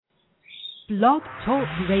Blog Talk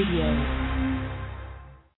Radio.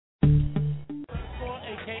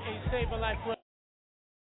 AKA Save a Life.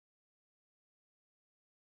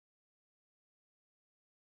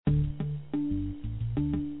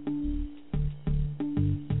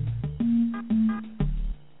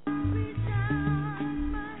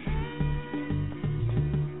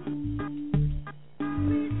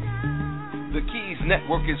 The Keys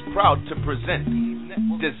Network is proud to present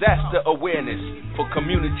Disaster Awareness for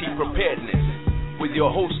Community Preparedness with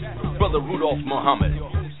your host, Brother Rudolph Muhammad.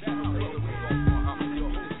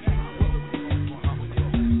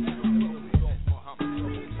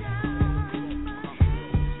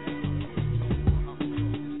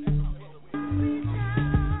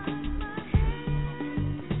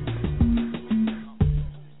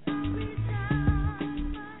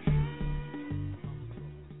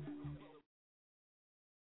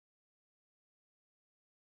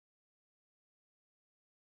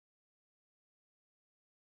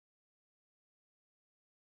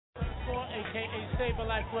 AKA Save a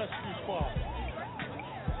Life Rescue Squad.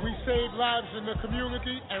 We save lives in the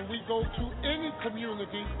community, and we go to any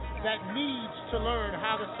community that needs to learn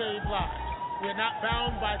how to save lives. We're not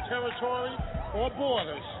bound by territory or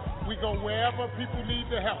borders. We go wherever people need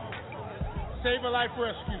the help. Save a Life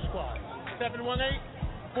Rescue Squad.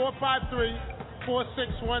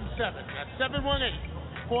 718-453-4617. That's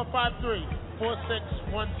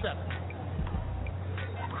 718-453-4617.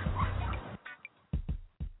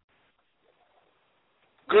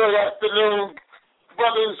 Good afternoon,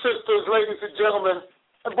 brothers and sisters, ladies and gentlemen,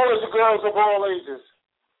 and boys and girls of all ages.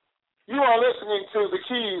 You are listening to The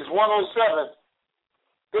Keys 107.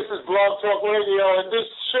 This is Blog Talk Radio, and this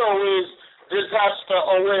show is Disaster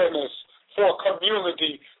Awareness for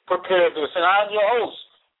Community Preparedness. And I'm your host,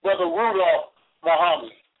 Brother Rudolph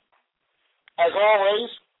Muhammad. As always,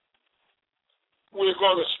 we're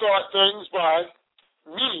going to start things by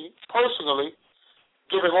me, personally,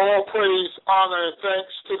 giving all praise, honor, and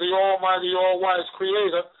thanks to the almighty, all-wise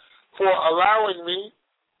Creator for allowing me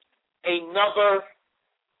another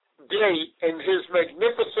day in His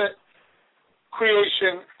magnificent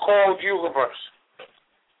creation called universe.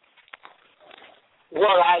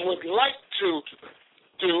 What I would like to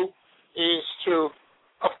do is to,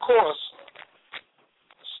 of course,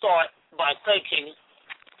 start by thanking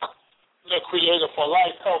the Creator for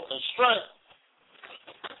life, health, and strength.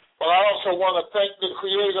 But I also want to thank the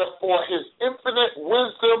Creator for His infinite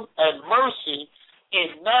wisdom and mercy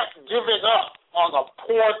in not giving up on a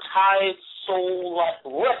poor, tired soul,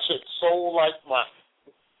 wretched soul like mine.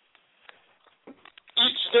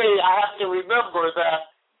 Each day I have to remember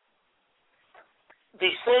that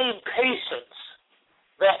the same patience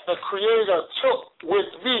that the Creator took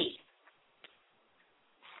with me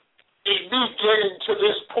in me getting to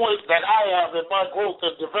this point that I am in my growth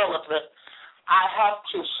and development, I have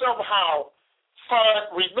to somehow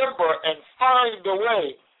remember and find a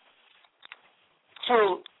way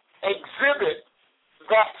to exhibit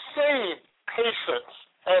that same patience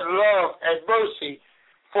and love and mercy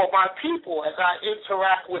for my people as I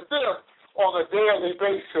interact with them on a daily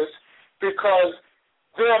basis, because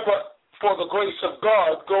there but for the grace of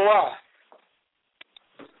God go I.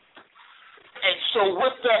 And so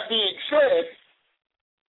with that being said,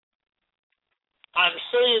 I'm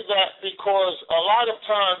saying that because a lot of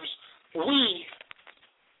times we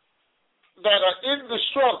that are in the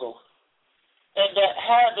struggle and that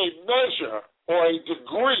have a measure or a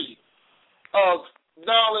degree of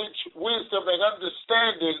knowledge, wisdom, and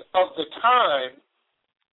understanding of the time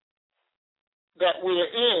that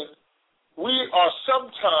we're in, we are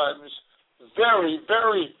sometimes very,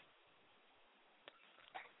 very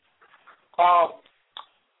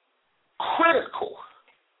critical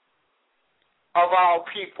of our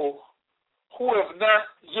people who have not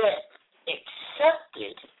yet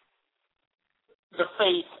accepted the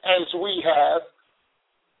faith as we have,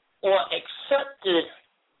 or accepted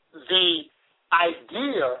the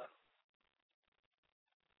idea,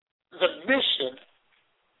 the mission,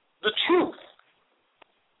 the truth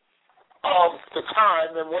of the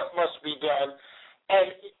time and what must be done.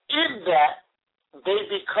 And in that, they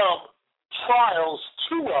become trials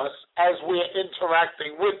to us as we're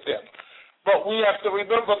interacting with them. But we have to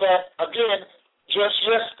remember that, again, just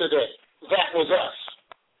yesterday, that was us.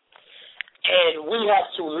 And we have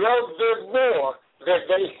to love them more than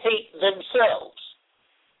they hate themselves.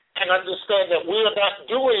 And understand that we are not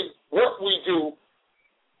doing what we do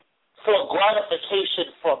for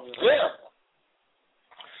gratification from them.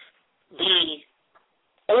 The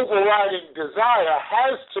overriding desire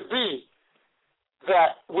has to be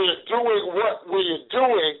that we're doing what we're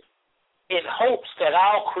doing in hopes that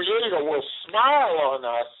our Creator will smile on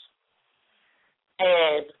us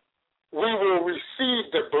and we will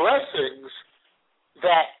receive the blessings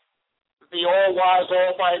that the all-wise,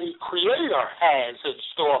 almighty Creator has in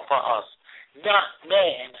store for us, not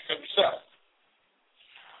man himself.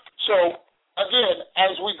 So, again,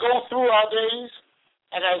 as we go through our days,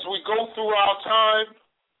 and as we go through our time,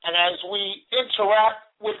 and as we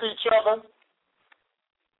interact with each other,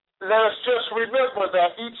 let us just remember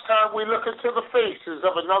that each time we look into the faces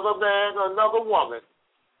of another man or another woman,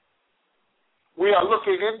 we are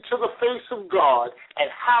looking into the face of God, and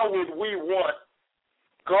how would we want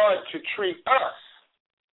God to treat us?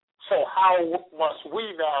 So how must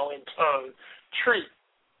we now, in turn, treat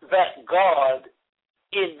that God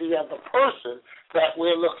in the other person that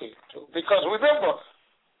we're looking to? Because remember,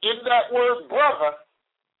 in that word brother,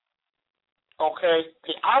 okay,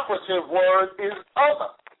 the operative word is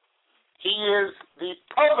other. He is the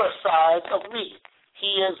other side of me.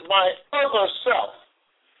 He is my other self.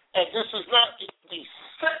 And this is not the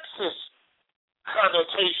sexist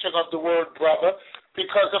connotation of the word brother,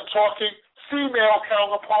 because I'm talking female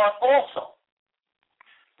counterpart also.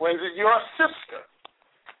 Whether your sister,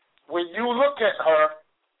 when you look at her,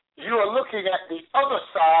 you are looking at the other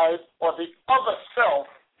side or the other self,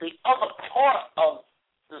 the other part of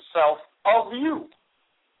the self of you.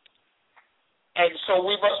 And so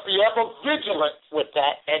we must be ever vigilant with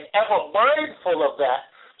that and ever mindful of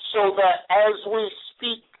that, so that as we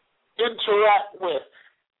speak, interact with,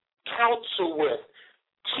 counsel with,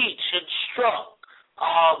 teach, instruct,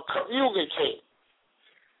 communicate,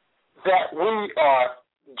 that we are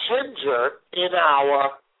ginger in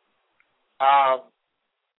our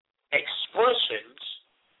expressions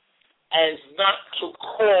as not to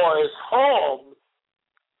cause harm,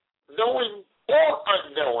 knowing or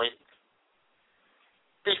unknowing,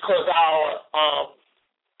 because our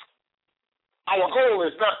goal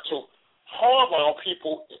is not to harm our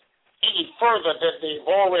people any further than they've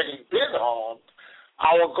already been harmed.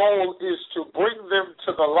 Our goal is to bring them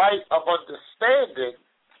to the light of understanding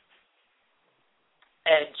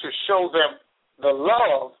and to show them the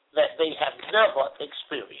love that they have never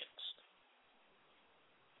experienced.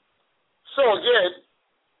 So again,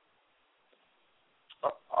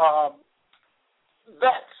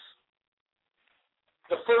 that's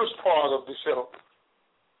the first part of the show,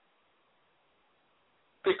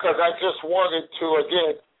 because I just wanted to,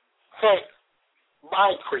 again, thank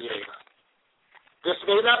my Creator. This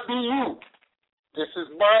may not be you. This is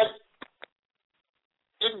my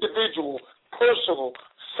individual, personal,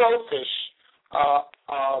 selfish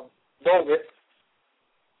moment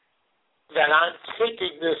that I'm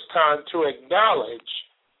taking this time to acknowledge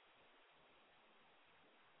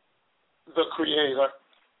the Creator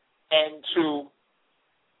and to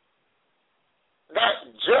not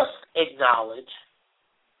just acknowledge,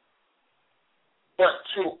 but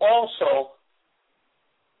to also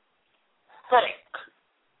thank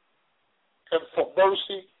Him for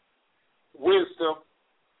mercy, wisdom,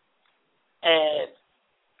 and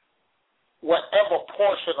whatever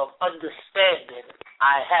portion of understanding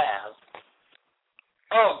I have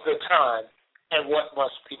of the time and what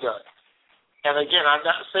must be done. And again, I'm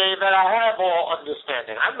not saying that I have all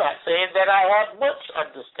understanding. I'm not saying that I have much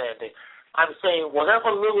understanding. I'm saying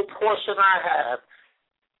whatever little portion I have,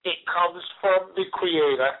 it comes from the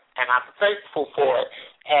Creator, and I'm thankful for it.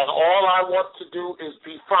 And all I want to do is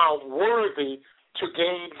be found worthy to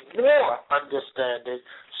gain more understanding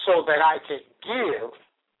so that I can give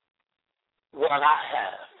what I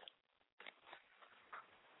have.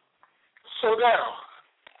 So now,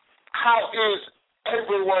 how is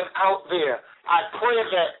everyone out there? I pray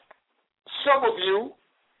that some of you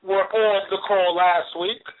were on the call last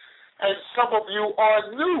week, and some of you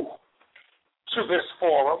are new to this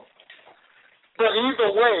forum. But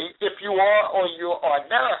either way, if you are or you are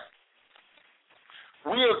not,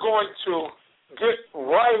 we are going to get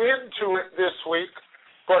right into it this week.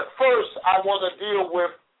 But first, I want to deal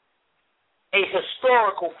with a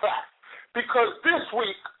historical fact, because this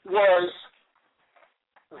week was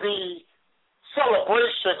the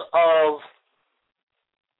celebration of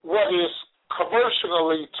what is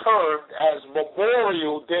commercially termed as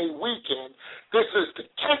Memorial Day weekend. This is the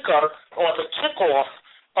kicker or the kickoff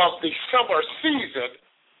of the summer season.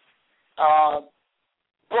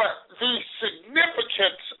 But the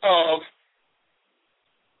significance of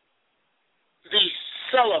the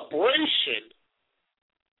celebration,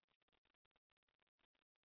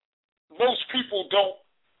 most people don't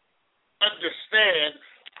understand,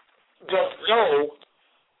 don't know,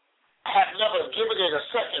 have never given it a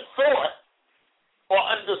second thought, or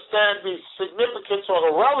understand the significance or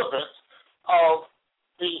the relevance of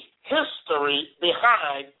the history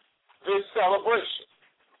behind this celebration.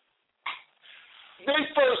 May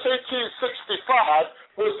 1st, 1865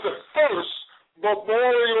 was the first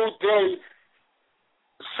Memorial Day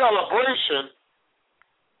celebration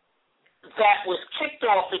that was kicked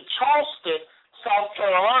off in Charleston, South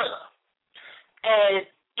Carolina. And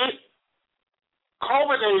it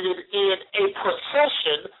culminated in a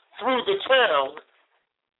procession through the town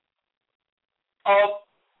of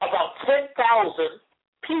about 10,000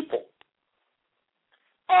 people.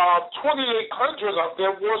 2,800 of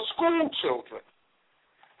them were school children.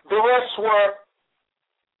 The rest were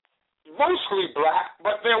mostly black,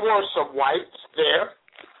 but there were some whites there.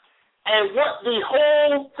 And what the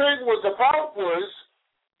whole thing was about was,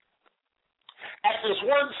 at this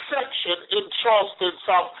one section in Charleston,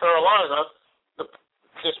 South Carolina,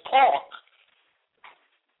 this park,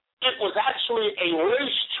 it was actually a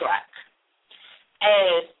racetrack.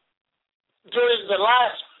 And during the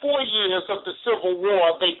last 4 years of the Civil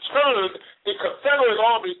War, the Confederate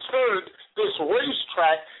Army turned this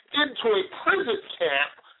racetrack into a prison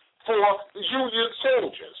camp for Union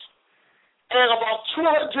soldiers. And about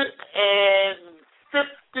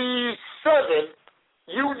 257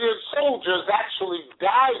 Union soldiers actually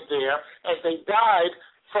died there, and they died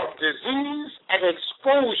from disease and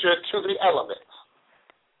exposure to the elements.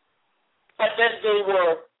 But then they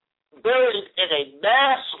were buried in a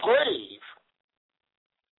mass grave.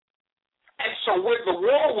 And so when the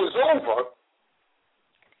war was over,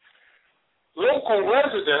 local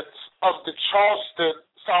residents of the Charleston,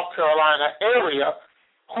 South Carolina area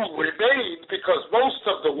who remained, because most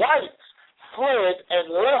of the whites fled and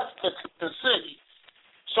left the city.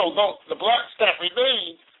 So the blacks that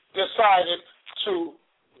remained decided to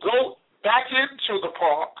go back into the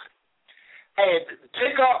park and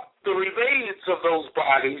dig up the remains of those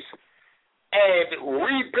bodies and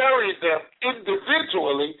rebury them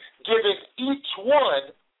individually, giving each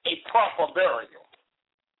one a proper burial.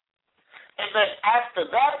 And then after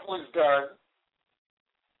that was done,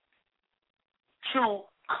 to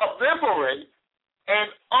commemorate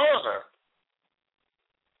and honor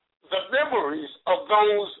the memories of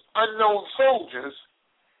those unknown soldiers,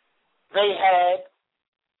 they had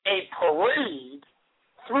a parade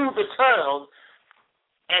through the town,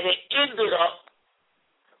 and it ended up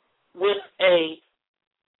with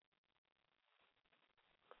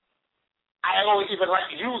I don't even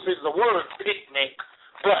like using the word picnic,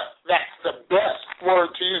 but that's the best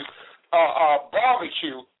word to use,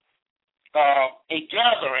 barbecue, a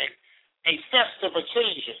gathering, a festive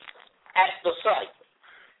occasion at the site.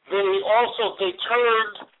 They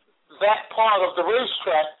turned that part of the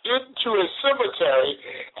racetrack into a cemetery,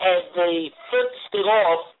 and they fenced it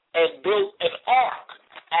off and built an ark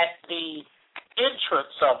at the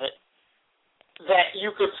entrance of it that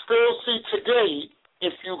you can still see today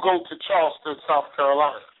if you go to Charleston, South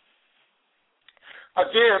Carolina.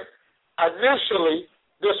 Again, initially,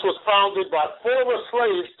 this was founded by former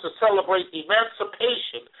slaves to celebrate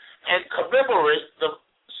emancipation and commemorate the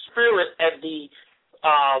spirit and the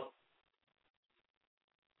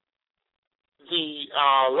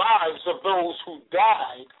lives of those who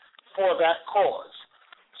died for that cause.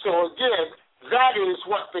 So again, that is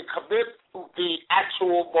what the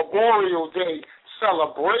actual Memorial Day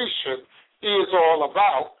celebration is all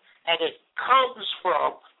about, and it comes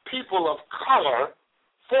from people of color,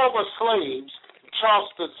 former slaves,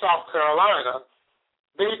 Charleston, South Carolina,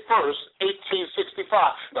 May 1st,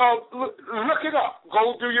 1865. Now, look it up.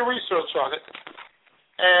 Go do your research on it.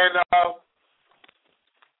 And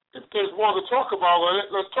if there's more to talk about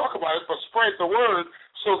it, let's talk about it, but spread the word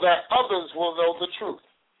so that others will know the truth.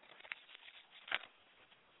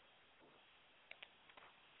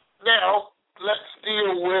 Now, let's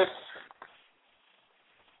deal with,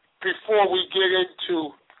 before we get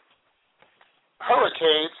into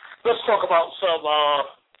hurricanes, let's talk about some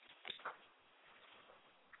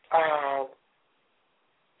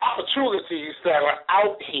opportunities that are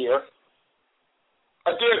out here.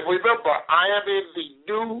 Again, remember, I am in the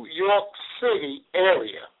New York City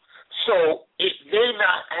area, so it may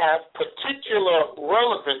not have particular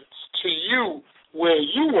relevance to you where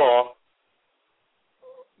you are,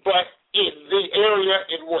 but in the area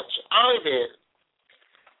in which I'm in,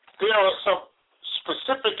 there are some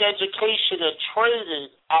specific education and training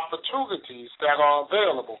opportunities that are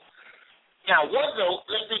available. Now, one note,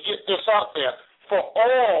 let me get this out there. For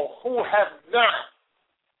all who have not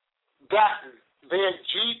gotten their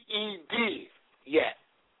GED yet,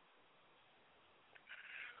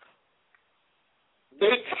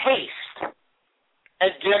 make haste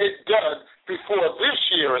and get it done before this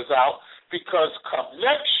year is out, because come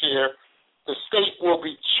next year, the state will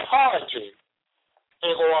be charging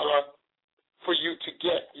in order for you to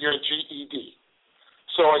get your GED.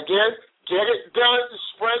 So again, Get it done,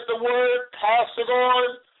 spread the word, pass it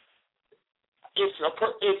on.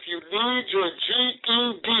 If you need your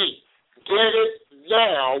GED, get it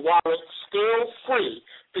now while it's still free,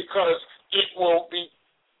 because it will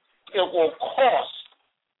cost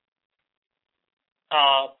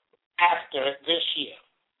after this year.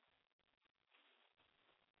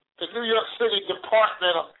 The New York City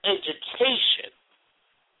Department of Education,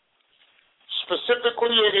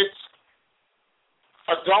 specifically in its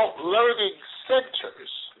adult learning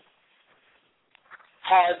centers,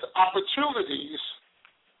 has opportunities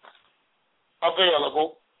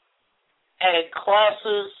available, and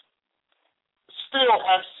classes still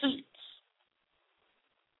have seats.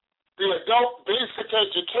 The Adult Basic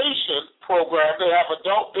Education program, they have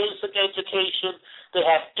Adult Basic Education, they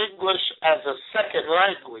have English as a second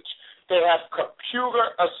language, they have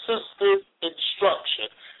computer-assisted instruction,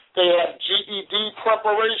 they have GED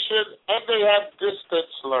preparation, and they have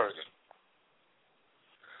distance learning.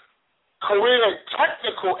 Career and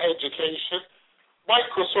technical education,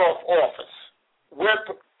 Microsoft Office, web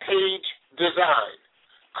page design,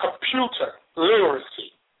 computer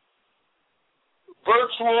literacy,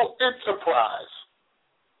 virtual enterprise,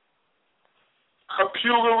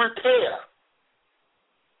 computer repair,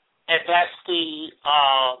 and that's the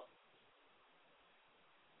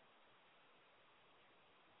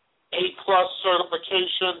A+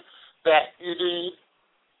 certification that you need.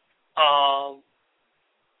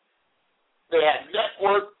 They have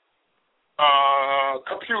network,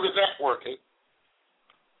 computer networking,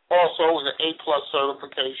 also an A+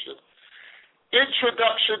 certification.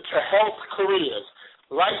 Introduction to Health Careers,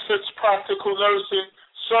 licensed practical nursing,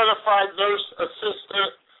 certified nurse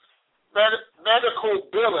assistant, medical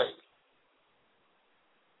billing,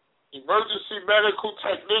 emergency medical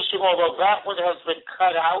technician, although that one has been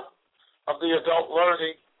cut out of the adult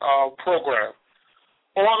learning program,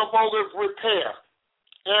 automotive repair,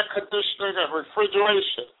 air conditioning and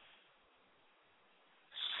refrigeration,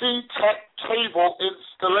 C-Tech table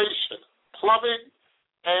installation, plumbing,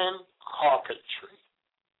 and carpentry.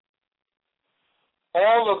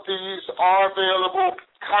 All of these are available.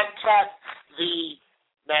 Contact the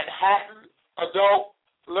Manhattan Adult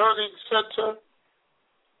Learning Center,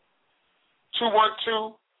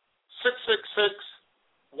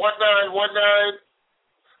 212-666-1919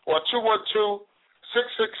 or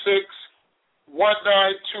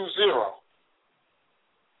 212-666-1920.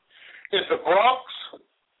 In the Bronx,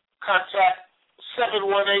 contact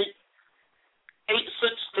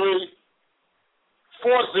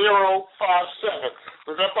 718-863-4057.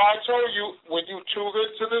 Remember, I told you, when you tune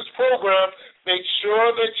into this program, make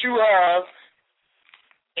sure that you have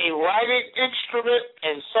a writing instrument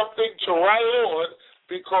and something to write on,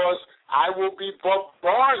 because I will be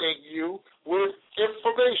bombarding you with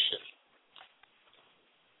information.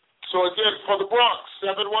 So again, for the Bronx,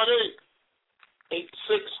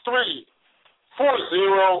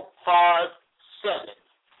 718-863-4057.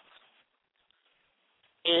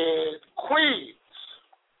 In Queens,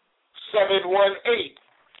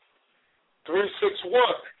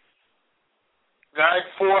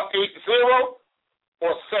 718-361-9480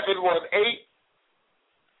 or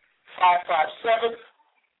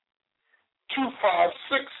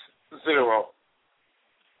 718-557-2560.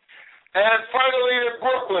 And finally in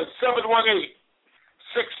Brooklyn,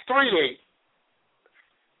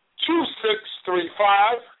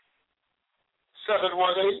 718-638-2635,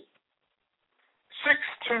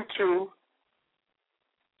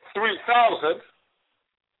 718-622-3000,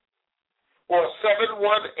 or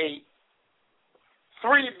 718-398-7668.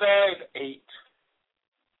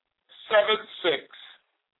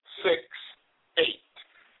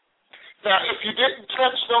 Now, if you didn't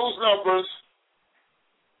catch those numbers,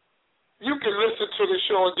 you can listen to the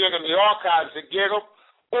show again in the archives and get them,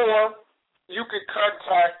 or you can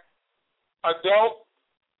contact Adult,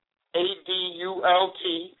 ADULT,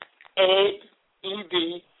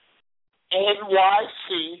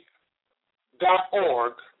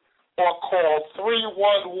 EDNYC.org, or call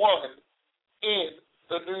 311 in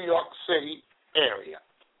the New York City area.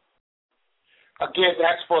 Again,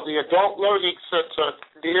 that's for the Adult Learning Center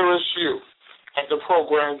nearest you and the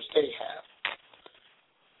programs they have.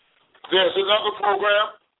 There's another program,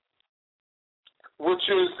 which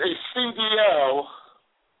is a CDL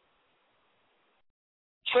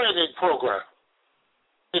training program.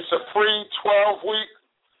 It's a free 12-week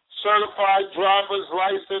Certified Driver's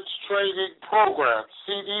License Training Program,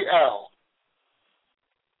 CDL.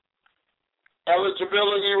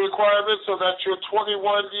 Eligibility requirements are that you're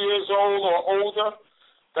 21 years old or older,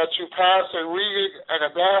 that you pass a reading and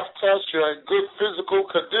a math test, you're in good physical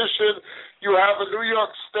condition, you have a New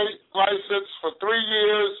York State license for 3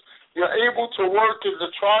 years, you're able to work in the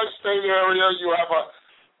tri-state area, you have a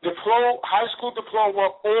high school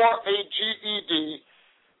diploma or a GED,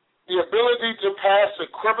 the ability to pass a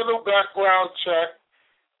criminal background check,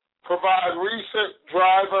 provide recent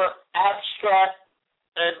driver abstract,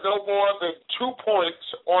 and no more than 2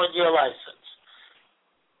 points on your license.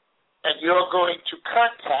 And you're going to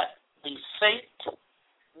contact the St.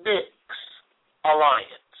 Nick's Alliance.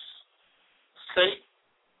 St.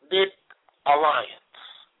 Nick Alliance.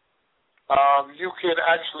 You can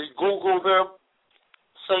actually Google them,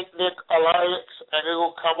 St. Nick Alliance, and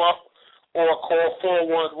it'll come up, or call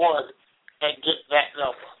 411 and get that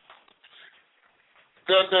number.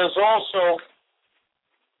 Then there's also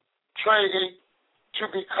training to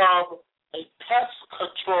become a pest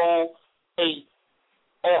control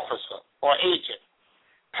officer or agent.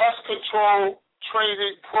 Pest control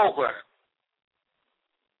training program.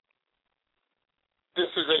 This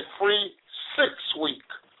is a free 6-week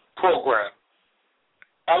program.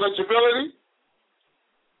 Eligibility,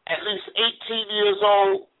 at least 18 years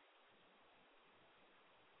old,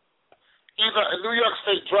 either a New York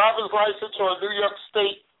State driver's license or a New York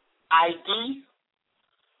State ID,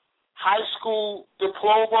 high school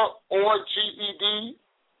diploma or GED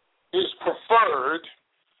is preferred,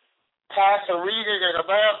 pass a reading and a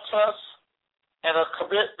math test, and a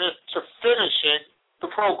commitment to finishing the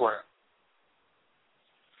program.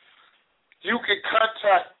 You can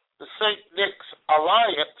contact the St. Nick's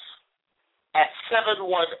Alliance at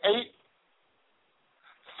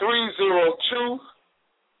 718-302-2057.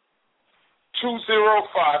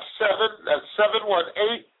 That's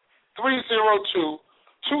 718-302-2057,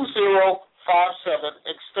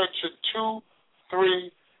 extension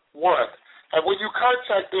 231. And when you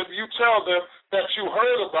contact them, you tell them that you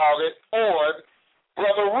heard about it on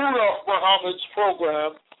Brother Rudolph Muhammad's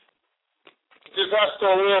program, Disaster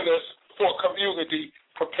Awareness for Community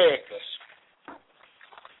Preparedness.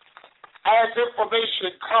 As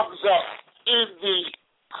information comes up in the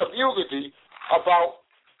community about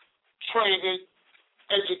training,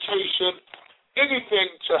 education,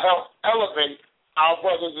 anything to help elevate our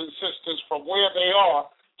brothers and sisters from where they are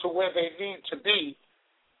to where they need to be,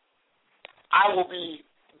 I will be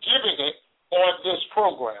giving it on this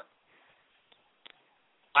program.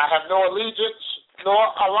 I have no allegiance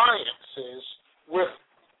nor alliances with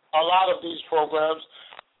a lot of these programs,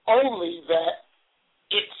 only that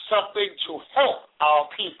it's something to help our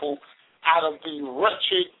people out of the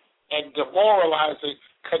wretched and demoralizing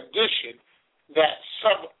condition that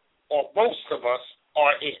some or most of us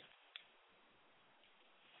are in.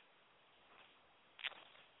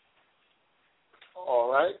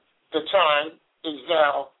 All right. The time is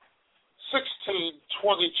now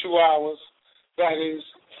 16:22 hours. That is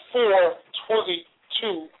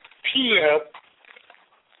 4:22 p.m.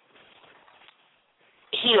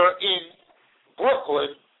 here in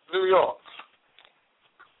Brooklyn, New York.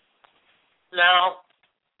 Now,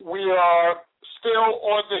 we are still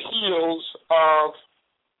on the heels of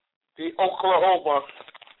the Oklahoma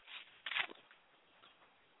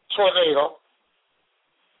tornado,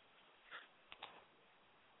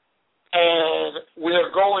 and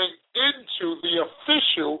we're going into the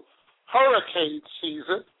official hurricane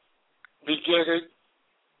season beginning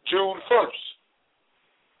June 1st.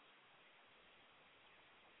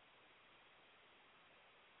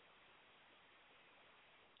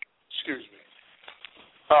 Excuse me.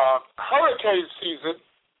 Hurricane season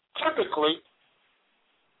typically,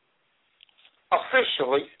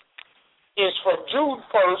 officially, is from June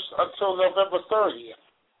 1st until November 30th,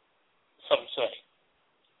 some say.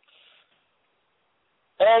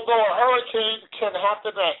 Although a hurricane can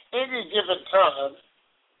happen at any given time,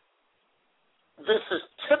 this is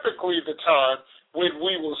typically the time when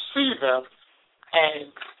we will see them,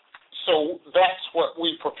 and so that's what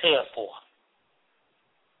we prepare for.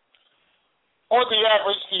 On the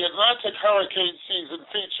average, the Atlantic hurricane season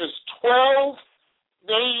features 12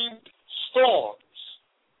 named storms,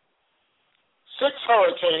 6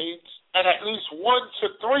 hurricanes, and at least 1 to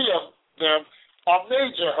 3 of them are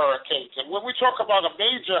major hurricanes. And when we talk about a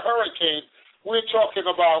major hurricane, we're talking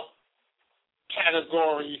about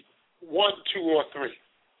category 1, 2, or 3.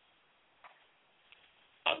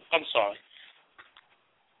 I'm sorry.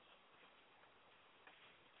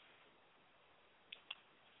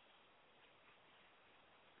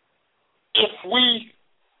 If we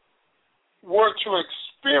were to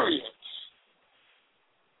experience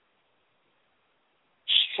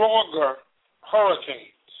stronger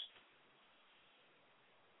hurricanes,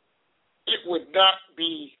 it would not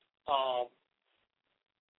be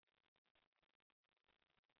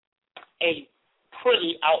a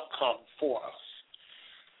pretty outcome for us.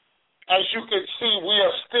 as you can see, we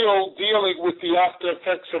are still dealing with the after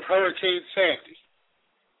effects of Hurricane Sandy.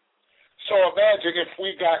 So imagine if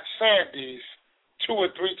we got Sandys 2 or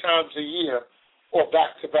 3 times a year or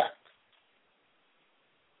back to back.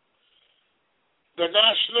 The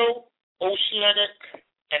National Oceanic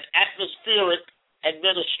and Atmospheric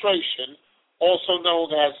Administration, also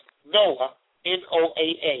known as NOAA,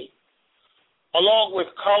 NOAA, along with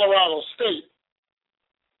Colorado State,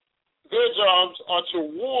 their jobs are to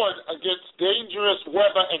warn against dangerous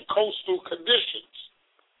weather and coastal conditions.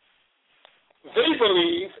 They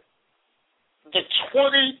believe the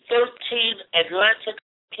 2013 Atlantic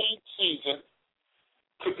hurricane season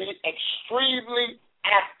to be extremely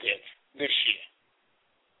active this year.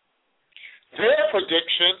 Their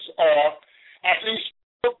predictions are at least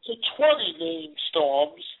 12 to 20 named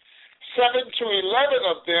storms, 7 to 11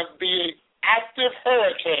 of them being active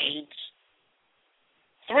hurricanes,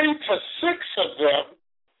 3 to 6 of them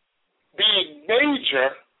being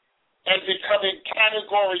major and becoming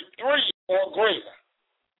Category 3 or greater.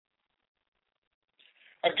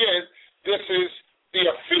 Again, this is the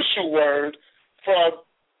official word from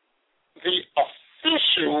the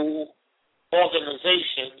official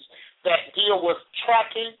organizations that deal with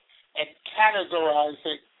tracking and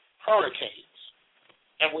categorizing hurricanes.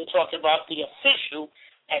 And we're talking about the official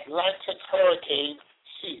Atlantic hurricane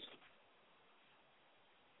season.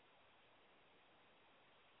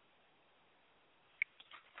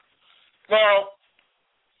 Now,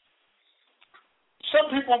 some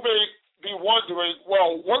people may be wondering,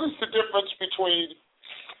 well, what is the difference between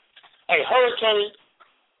a hurricane,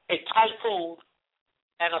 a typhoon,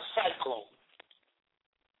 and a cyclone?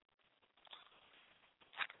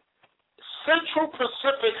 Central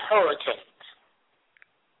Pacific hurricanes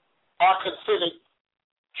are considered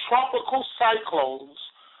tropical cyclones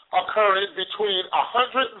occurring between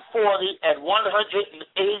 140 and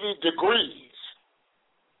 180 degrees.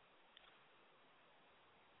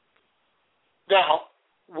 Now,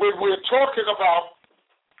 when we're talking about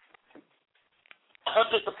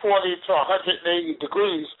 140 to 180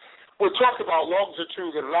 degrees, we're talking about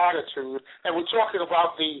longitude and latitude, and we're talking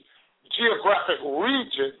about the geographic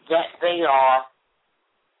region that they are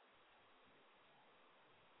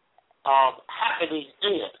happening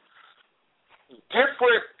in.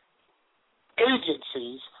 Different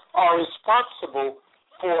agencies are responsible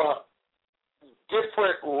for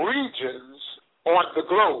different regions on the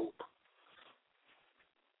globe.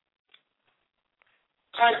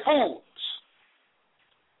 Typhoons.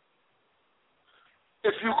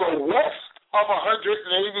 If you go west of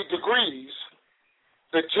 180 degrees,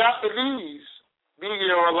 the Japanese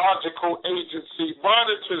Meteorological Agency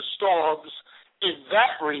monitors storms in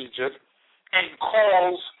that region and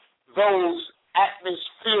calls those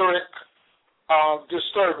atmospheric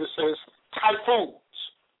disturbances typhoons.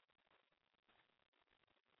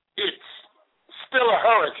 It's still a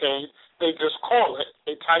hurricane, they just call it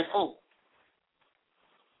a typhoon.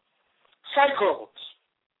 Cyclones.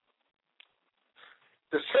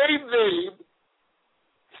 The same name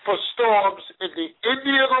for storms in the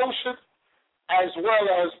Indian Ocean as well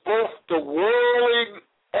as both the whirling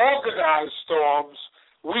organized storms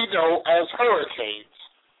we know as hurricanes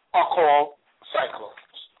are called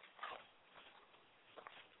cyclones.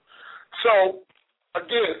 So,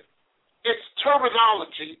 again, it's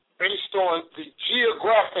terminology based on the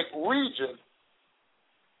geographic region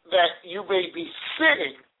that you may be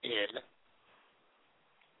sitting in,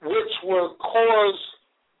 which will cause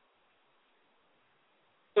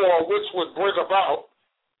or which would bring about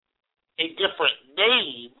a different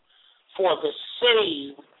name for the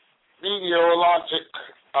same meteorologic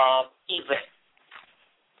event.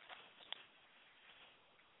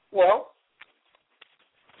 Well,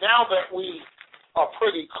 now that we are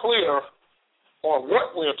pretty clear on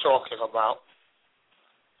what we're talking about,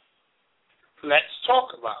 let's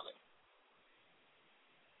talk about it.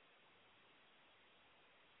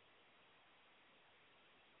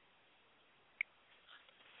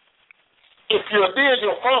 If you're near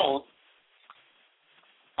your phone,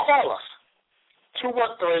 call us,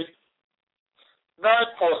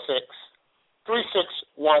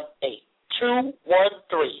 213-946-3618.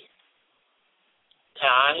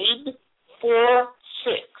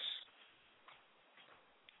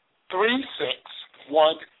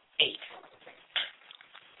 213-946-3618.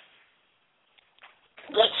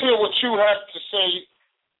 Let's hear what you have to say,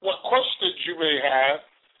 what questions you may have,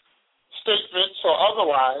 statements or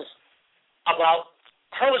otherwise, about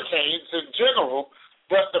hurricanes in general,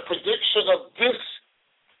 but the prediction of this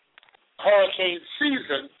hurricane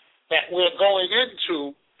season that we're going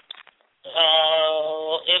into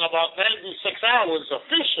in about 96 hours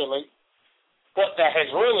officially, but that has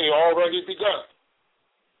really already begun.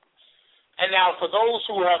 And now for those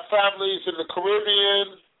who have families in the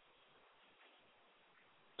Caribbean,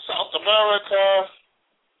 South America,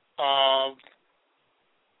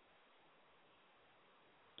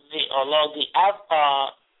 along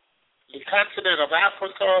the continent of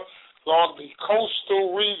Africa, along the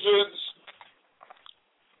coastal regions,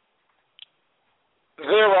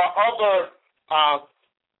 there are other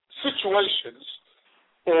situations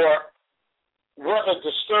or weather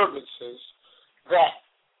disturbances that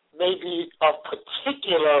may be of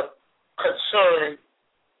particular concern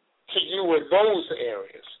to you in those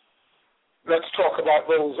areas. Let's talk about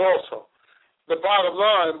those also. The bottom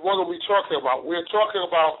line, what are we talking about? We're talking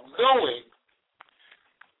about knowing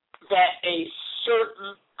that a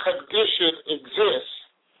certain condition exists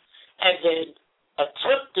and then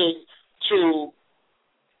attempting to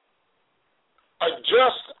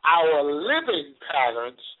adjust our living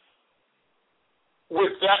patterns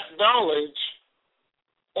with that knowledge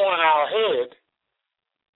on our head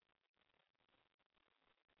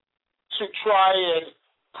to try and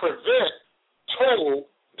prevent total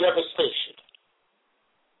devastation.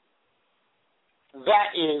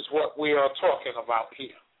 That is what we are talking about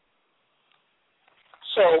here.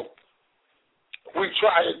 So we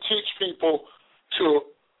try to teach people to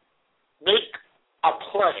make a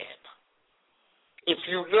plan. If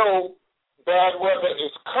you know bad weather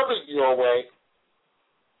is coming your way,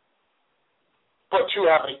 but you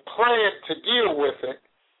have a plan to deal with it,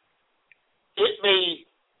 it may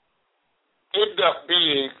end up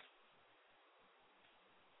being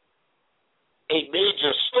a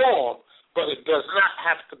major storm, but it does not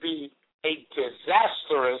have to be a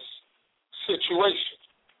disastrous situation.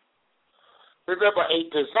 Remember, a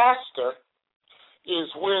disaster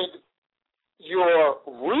is when your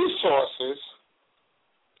resources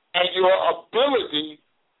and your ability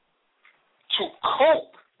to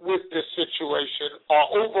cope with the situation are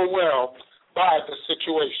overwhelmed by the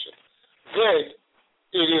situation. Then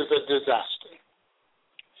it is a disaster.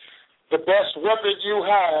 The best weapon you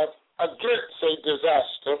have against a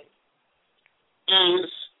disaster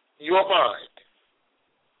is your mind.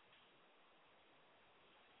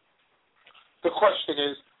 The question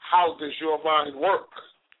is, how does your mind work?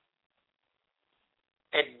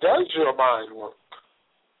 And does your mind work?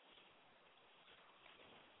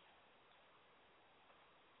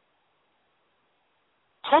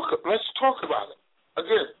 Let's talk about it.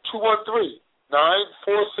 Again,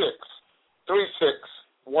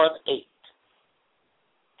 213-946-3618.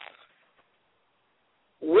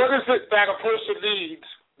 What is it that a person needs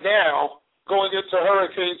now going into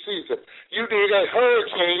hurricane season? You need a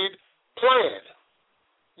hurricane plan.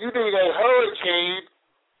 You need a hurricane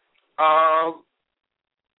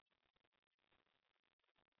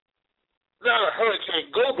not a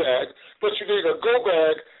hurricane go bag, but you need a go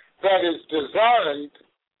bag that is designed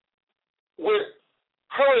with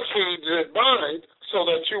hurricanes in mind so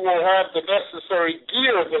that you will have the necessary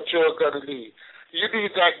gear that you're going to need. You need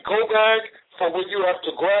that go bag for when you have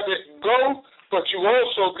to grab it and go, but you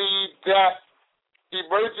also need that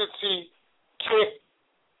emergency kit,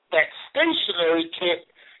 that stationary kit,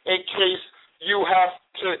 in case you have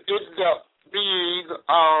to end up being,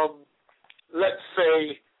 let's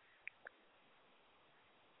say,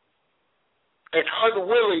 an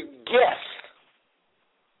unwilling guest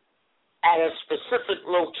at a specific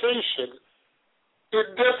location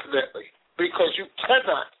indefinitely because you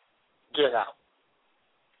cannot get out.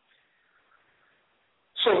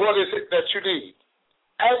 So what is it that you need?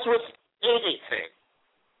 As with anything,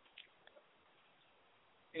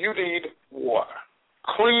 you need water,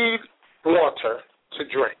 clean water to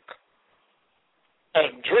drink.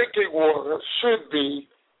 And drinking water should be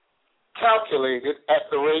calculated at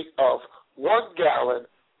the rate of 1 gallon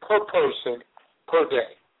per person per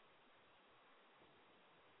day.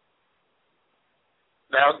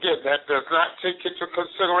 Now, again, that does not take into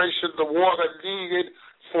consideration the water needed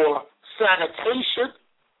for sanitation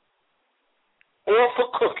or for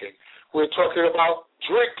cooking. We're talking about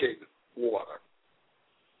drinking water.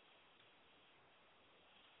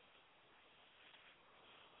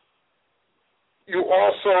 You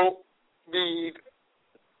also need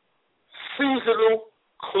seasonal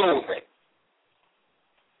clothing.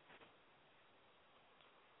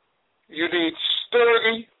 You need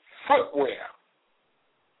sturdy footwear.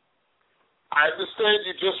 I understand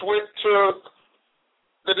you just went to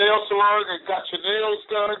the nail salon and got your nails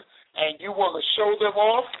done, and you want to show them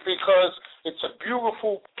off because it's a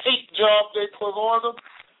beautiful paint job they put on them,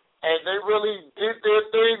 and they really did their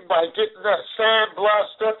thing by getting that sand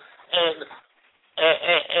blaster and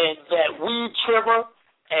that weed trimmer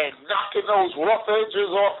and knocking those rough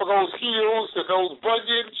edges off of those heels and those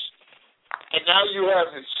bunions, and now you have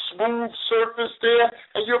a smooth surface there,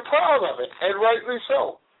 and you're proud of it, and rightly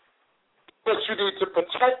so. But you need to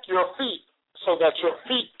protect your feet so that your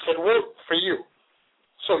feet can work for you.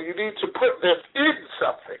 So you need to put them in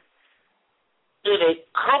something, in a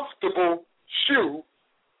comfortable shoe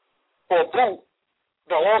or boot,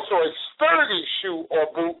 but also a sturdy shoe or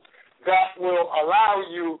boot that will allow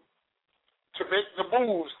you to make the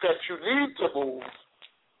moves that you need to move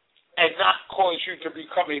and not cause you to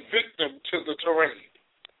become a victim to the terrain.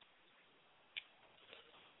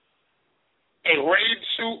 A rain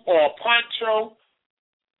suit or a poncho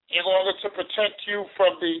in order to protect you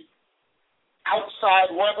from the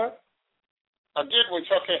outside weather. Again, we're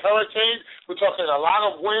talking hurricane, we're talking a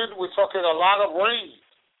lot of wind, we're talking a lot of rain.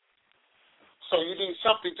 So you need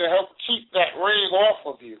something to help keep that rain off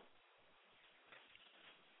of you.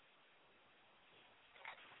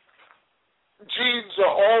 Jeans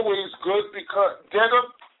are always good because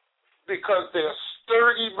they're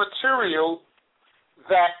sturdy material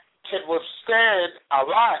that can withstand a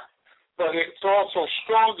lot, but it's also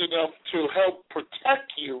strong enough to help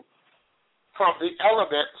protect you from the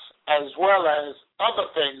elements as well as other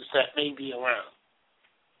things that may be around.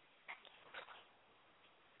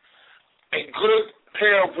 A good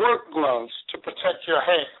pair of work gloves to protect your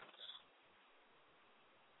hands.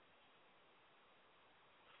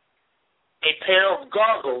 A pair of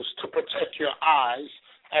goggles to protect your eyes,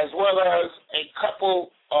 as well as a couple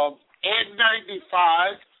of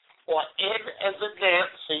N95 or N as in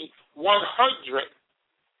Nancy 100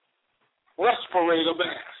 respirator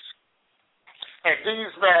masks. And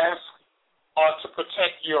these masks are to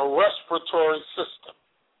protect your respiratory system.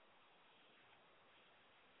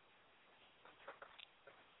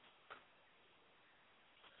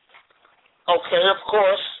 Okay, of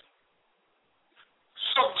course,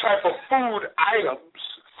 some type of food items,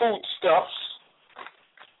 foodstuffs.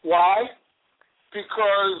 Why?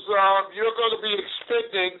 Because you're going to be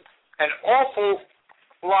expending an awful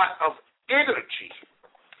lot of energy,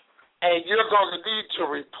 and you're going to need to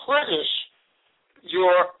replenish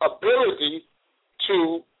your ability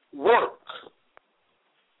to work.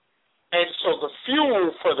 And so the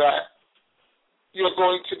fuel for that, you're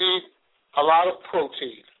going to need a lot of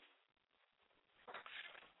protein.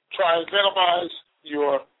 Try and minimize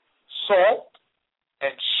your salt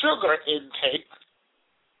and sugar intake,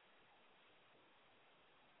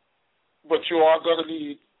 but you are going to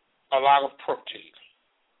need a lot of protein.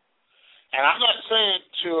 And I'm not saying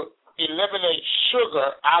to eliminate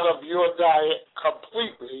sugar out of your diet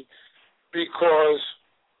completely, because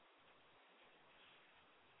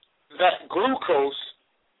that glucose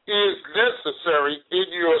is necessary in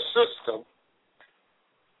your system.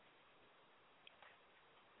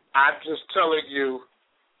 I'm just telling you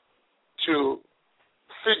to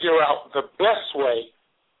figure out the best way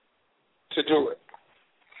to do it.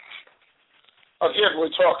 Again,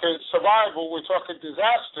 we're talking survival, we're talking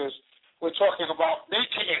disasters, we're talking about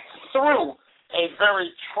making it through a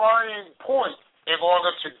very trying point in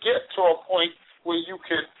order to get to a point where you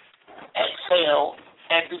can exhale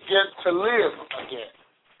and begin to live again.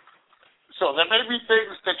 So there may be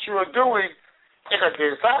things that you are doing in a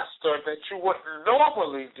disaster that you wouldn't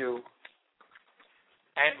normally do,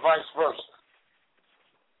 and vice versa.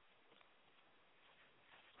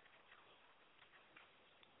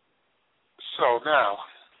 So now,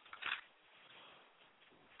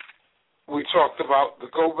 we talked about the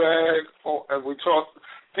go bag, and we talked,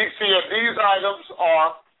 these items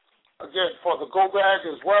are, again, for the go bag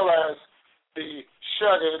as well as the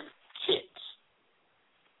shut-in kits.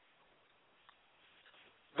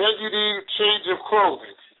 Then you need a change of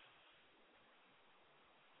clothing.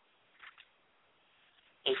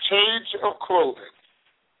 A change of clothing.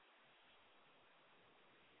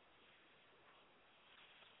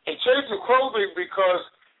 A change of clothing because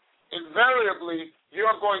invariably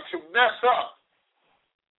you're going to mess up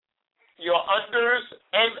your unders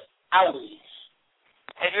and outies,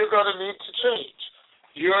 and you're going to need to change.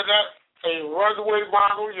 You're not a runway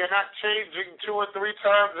model. You're not changing 2 or 3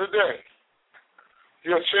 times a day.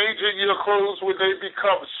 You're changing your clothes when they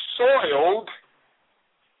become soiled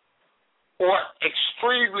or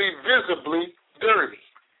extremely visibly dirty.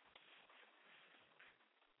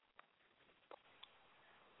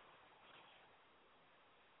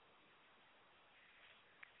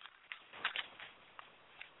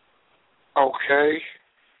 Okay.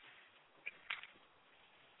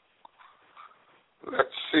 Let's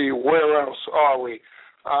see, where else are we?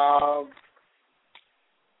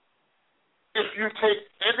 If you take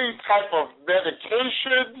any type of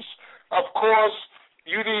medications, of course,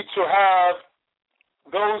 you need to have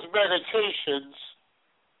those medications,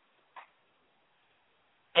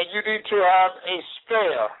 and you need to have a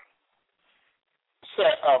spare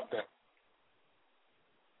set of them.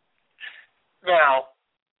 Now,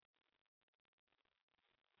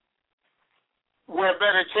 where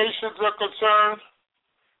medications are concerned,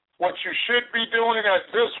 what you should be doing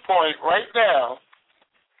at this point right now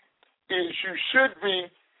is you should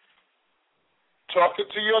be talking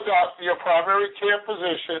to your doctor, your primary care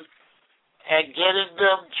physician, and getting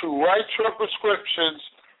them to write your prescriptions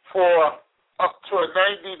for up to a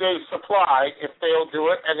 90-day supply if they'll do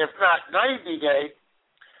it, and if not 90-day,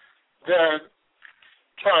 then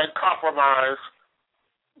try and compromise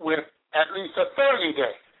with at least a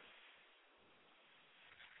 30-day.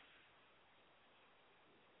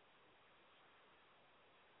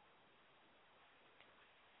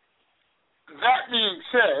 That being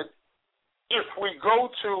said, if we go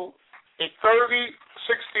to a 30,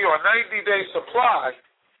 60, or 90-day supply,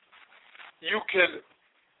 you can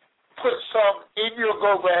put some in your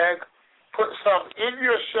go bag, put some in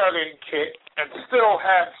your shut-in kit, and still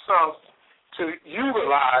have some to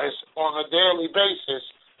utilize on a daily basis,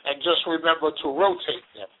 and just remember to rotate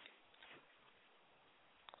them.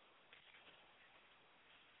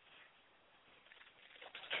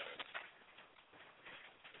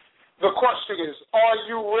 The question is, are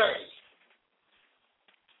you ready?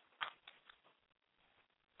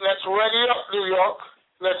 Let's ready up, New York.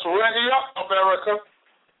 Let's ready up, America.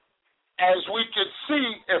 As we can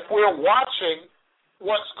see, if we're watching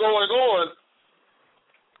what's going on,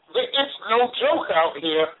 it's no joke out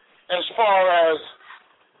here as far as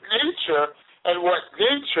nature and what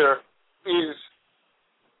nature is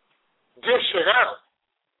dishing out.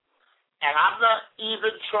 And I'm not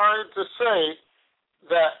even trying to say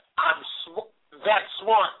that I'm that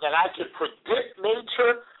smart that I can predict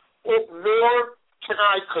nature, nor can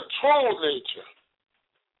I control nature.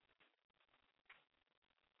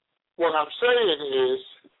 What I'm saying is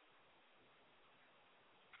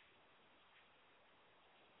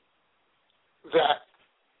that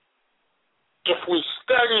if we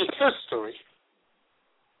study history,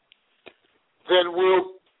 then we'll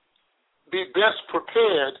be best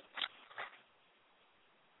prepared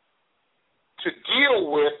to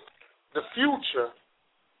deal with the future,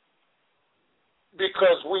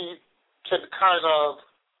 because we can kind of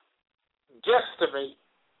guesstimate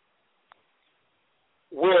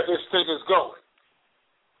where this thing is going.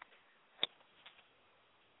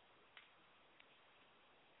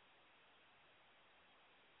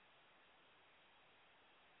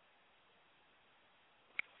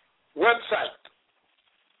 Website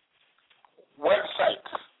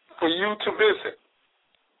for you to visit.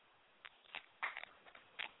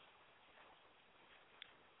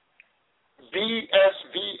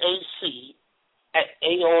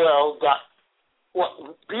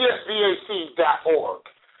 bsvac@aol.org.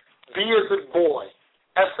 B as in boy,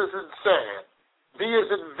 S as in Sam, V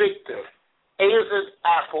as in Victor, A as in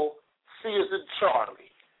Apple, C as in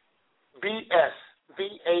Charlie. bsvac.org.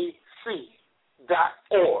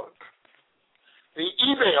 The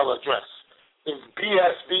email address is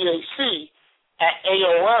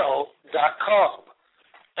bsvac@aol.com.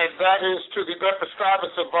 And that is to the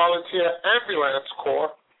Stuyvesant Volunteer Ambulance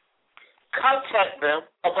Corps. Contact them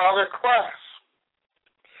about a class.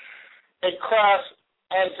 A class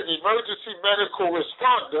as an emergency medical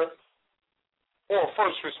responder or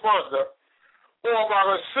first responder, or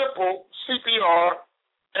about a simple CPR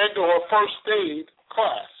and or first aid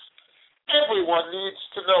class. Everyone needs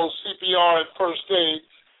to know CPR and first aid,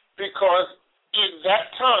 because in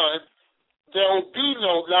that time, there will be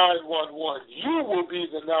no 911. You will be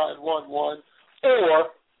the 911,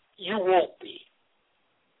 or you won't be.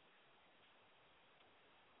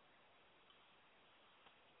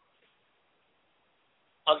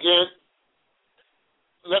 Again,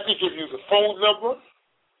 let me give you the phone number,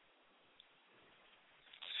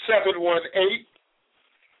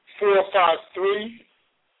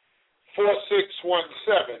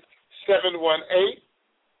 718-453-4617,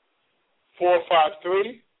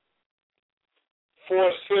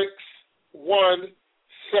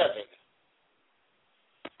 718-453-4617.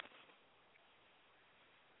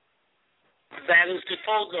 That is the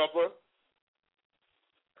phone number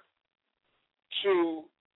to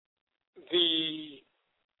the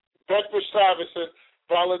Stuyvesant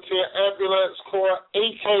Volunteer Ambulance Corps,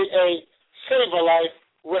 a.k.a. Save a Life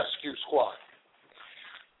Rescue Squad.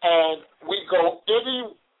 And we go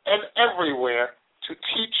any and everywhere to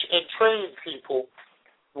teach and train people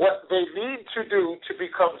what they need to do to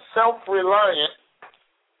become self-reliant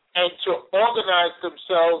and to organize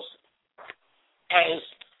themselves as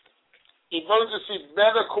emergency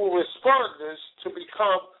medical responders to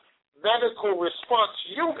become medical response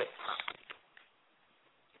units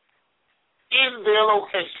in their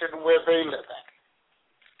location where they live at.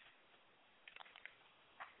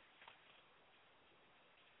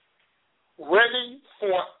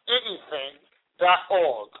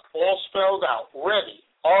 ReadyForAnything.org, all spelled out. Ready,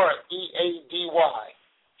 R-E-A-D-Y,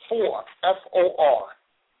 for, F-O-R,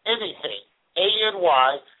 anything,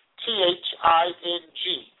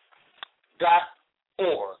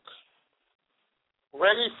 ANYTHING.org.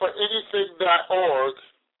 ReadyForAnything.org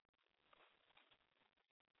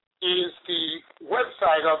is the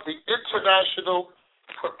website of the International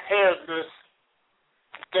Preparedness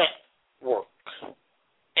Network.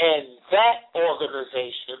 And that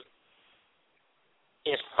organization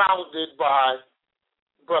is founded by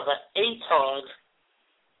Brother Aton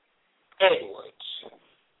Edwards.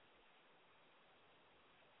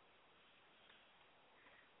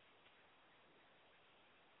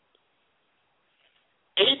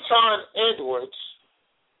 Aton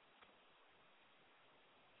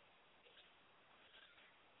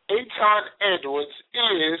Edwards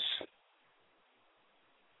is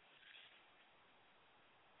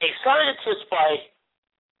a scientist by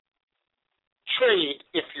trade,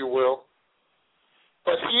 if you will,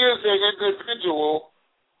 but he is an individual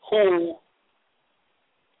who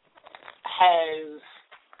has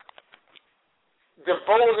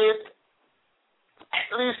devoted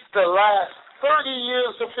at least the last 30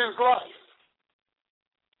 years of his life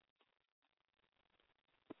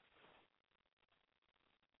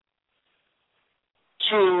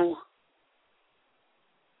to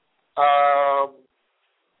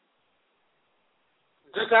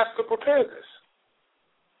disaster preparedness,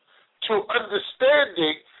 to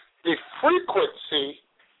understanding the frequency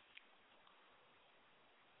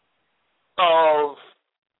of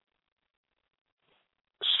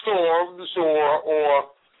storms or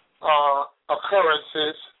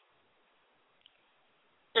occurrences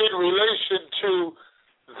in relation to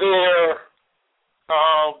their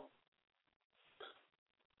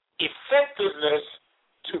effectiveness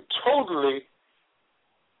to totally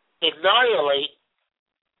annihilate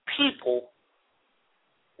people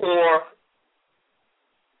or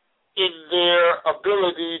in their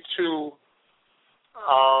ability to,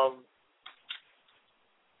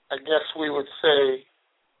 I guess we would say,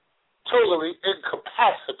 totally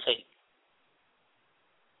incapacitate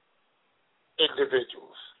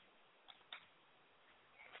individuals.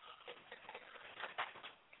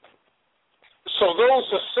 So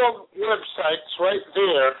those are some websites right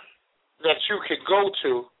there that you can go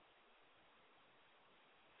to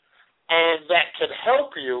and that can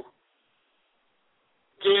help you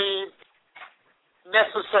gain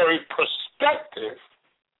necessary perspective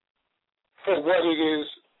for what it is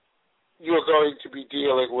you're going to be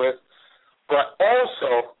dealing with, but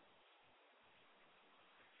also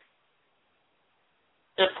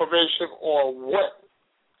information on what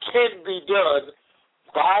can be done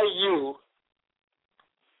by you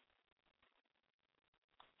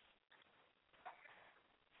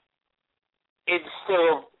instead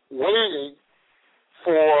of waiting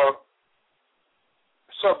for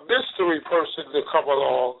some mystery person to come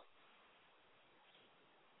along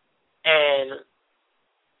and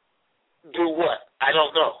do what? I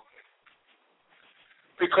don't know.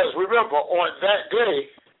 Because remember, on that day,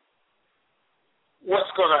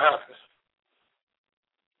 what's going to happen?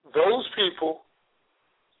 Those people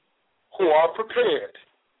who are prepared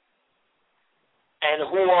and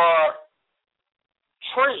who are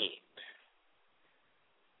trained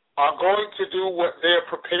are going to do what they're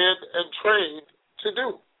prepared and trained to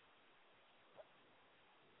do.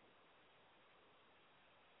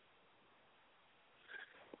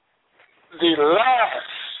 The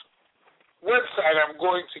last website I'm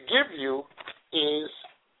going to give you is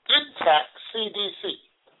Intact CDC.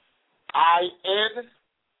 INTA,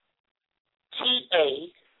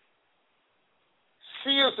 C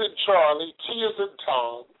as in Charlie, T as in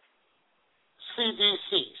Tom,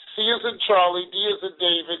 CDC. C as in Charlie, D as in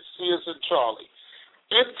David, C as in Charlie.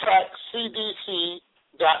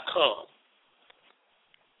 IntactCDC.com.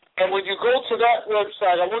 And when you go to that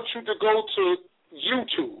website, I want you to go to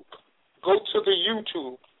YouTube. Go to the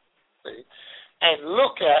YouTube thing and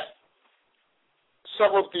look at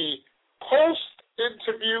some of the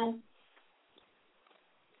post-interview,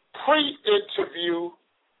 pre-interview,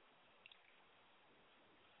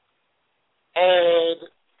 and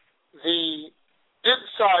the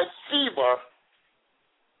inside FEMA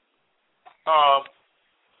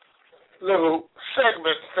little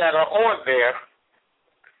segments that are on there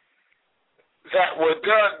that were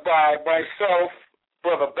done by myself,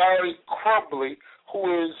 Brother Barry Crumbly,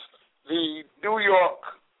 who is the New York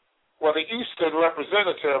the Eastern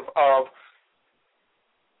representative of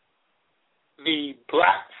the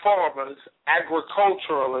Black Farmers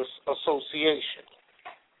Agriculturalist Association.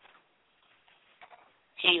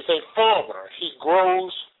 He's a farmer. He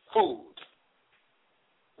grows food.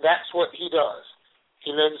 That's what he does.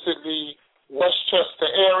 He lives in the Westchester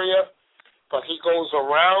area, but he goes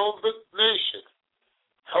around the nation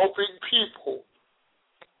helping people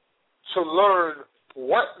to learn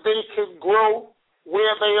what they can grow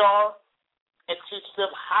where they are and teach them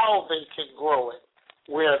how they can grow it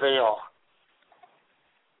where they are.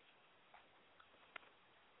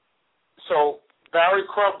 So Barry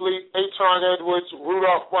Crumbly, H.R. Edwards,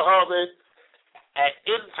 Rudolph Muhammad at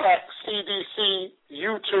Intact CDC,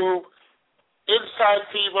 YouTube, Inside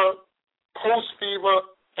FEMA, Post FEMA,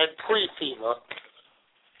 and Pre-FEMA,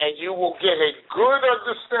 and you will get a good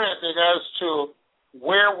understanding as to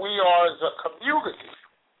where we are as a community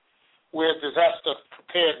where disaster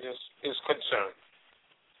preparedness is concerned.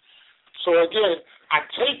 So again, I'm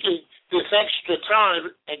taking this extra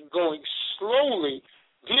time and going slowly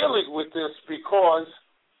dealing with this because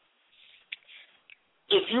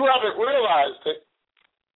if you haven't realized it,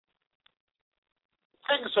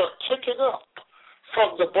 things are ticking up.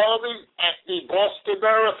 From the bombing at the Boston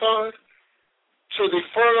Marathon to the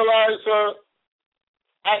fertilizer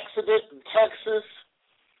accident in Texas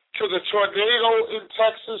to the tornado in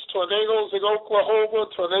Texas, tornadoes in Oklahoma,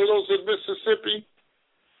 tornadoes in Mississippi,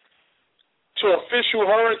 to official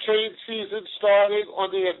hurricane season starting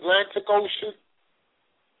on the Atlantic Ocean.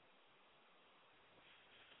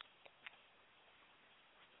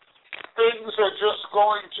 Things are just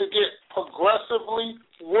going to get progressively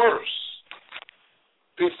worse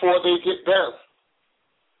before they get better.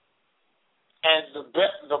 And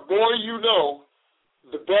the more you know,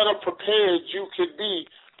 the better prepared you can be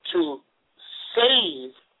to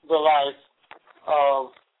save the life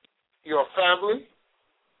of your family,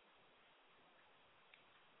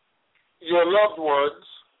 your loved ones,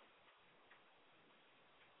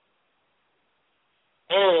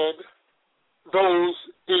 and those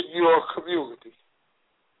in your community.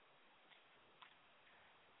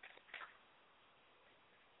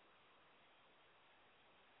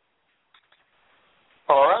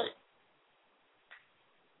 All right.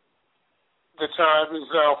 The time is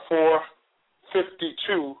now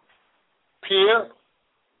 4:52 p.m.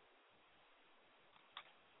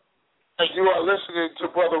 And you are listening to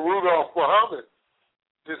Brother Rudolph Muhammad.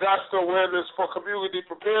 Disaster Awareness for Community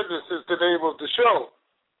Preparedness is the name of the show.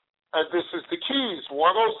 And this is the Keys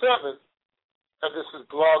 107. And this is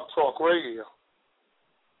Blog Talk Radio.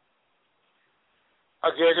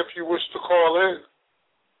 Again, if you wish to call in,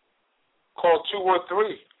 call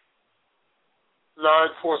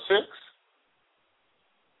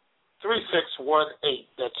 213-946-3618.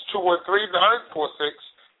 That's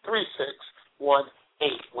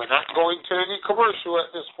 213-946-3618. We're not going to any commercial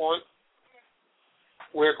at this point.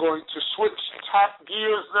 We're going to switch top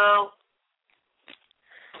gears now,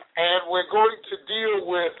 and we're going to deal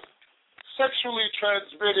with sexually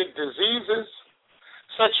transmitted diseases,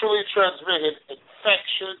 sexually transmitted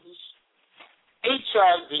infections,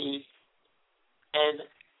 HIV, and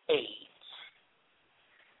AIDS.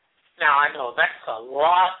 Now, I know that's a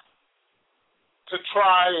lot to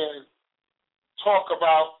try and talk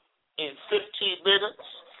about in 15 minutes.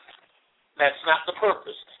 That's not the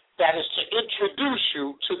purpose. That is to introduce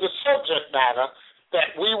you to the subject matter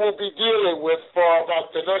that we will be dealing with for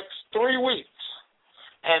about the next 3 weeks.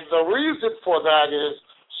 And the reason for that is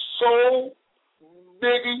so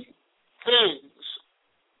many things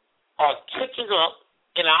are kicking up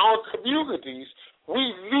in our communities.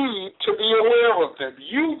 We need to be aware of them.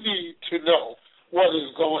 You need to know what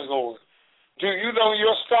is going on. Do you know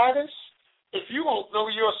your status? If you don't know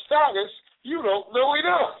your status, you don't know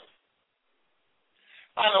enough.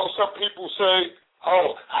 I know some people say,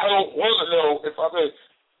 oh, I don't want to know if I'm a...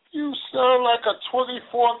 You sound like a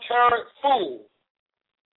 24-karat fool.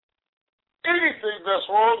 Anything that's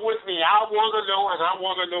wrong with me, I want to know, and I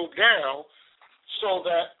want to know now so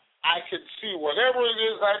that I can see whatever it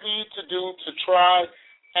is I need to do to try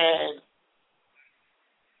and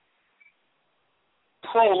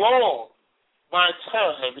prolong my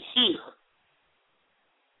time here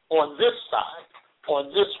on this side, on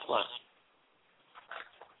this planet.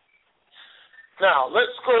 Now,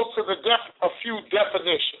 let's go to a few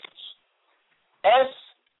definitions.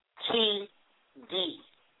 STD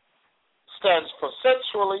stands for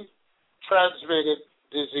sexually transmitted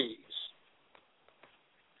disease.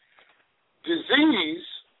 Disease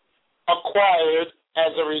acquired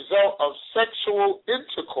as a result of sexual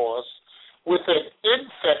intercourse with an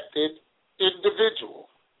infected individual.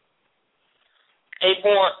 A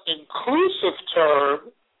more term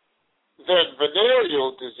than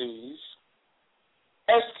venereal disease,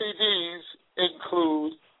 STDs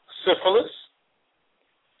include syphilis,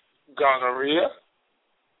 gonorrhea,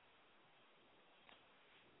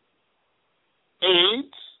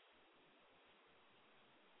 AIDS,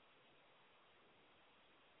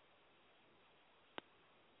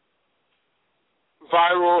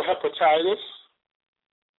 viral hepatitis,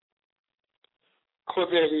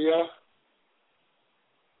 chlamydia,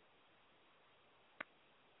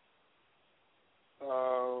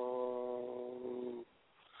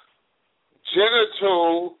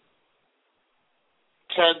 genital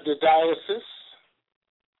candidiasis,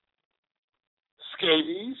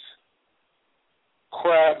 scabies,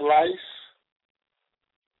 crab lice,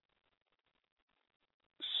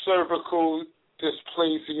 cervical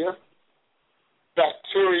dysplasia,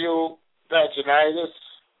 bacterial vaginitis,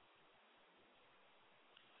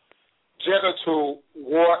 genital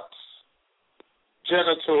warts,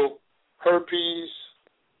 genital herpes,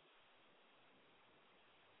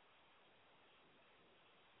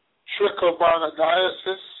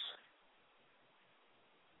 trichomoniasis,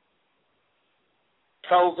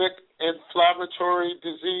 pelvic inflammatory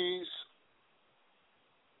disease,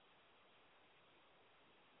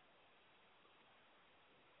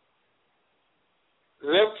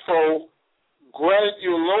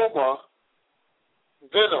 lymphogranuloma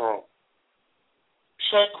venereal,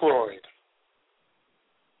 chancroid,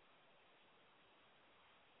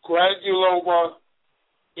 granuloma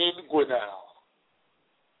inguinal.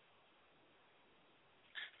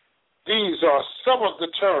 These are some of the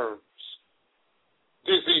terms,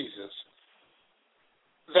 diseases,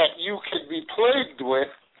 that you can be plagued with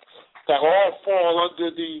that all fall under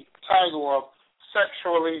the title of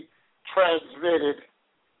sexually transmitted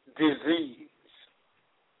disease.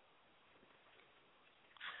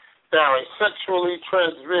 Now, a sexually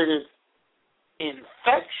transmitted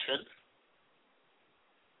infection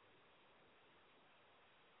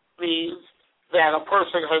means that a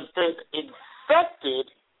person has been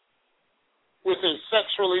infected with a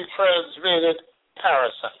sexually transmitted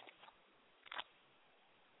parasite.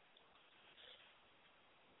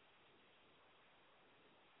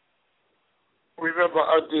 Remember,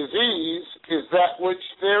 a disease is that which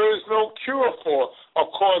there is no cure for,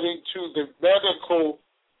 according to the medical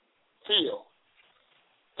field.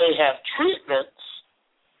 They have treatments,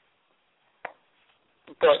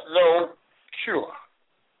 but no cure.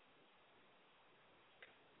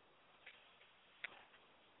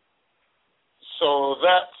 So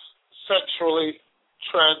that's sexually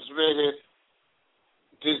transmitted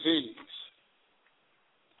disease.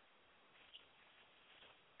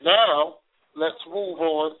 Now, let's move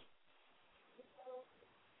on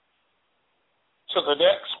to the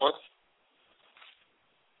next one.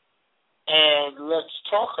 And let's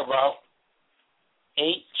talk about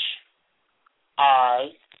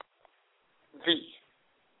HIV.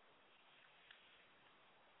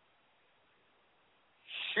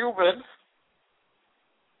 Human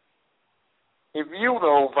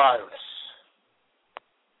immunovirus.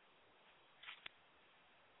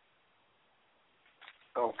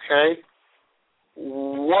 Okay.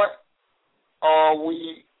 What are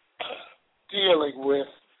we dealing with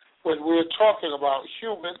when we're talking about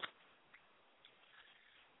human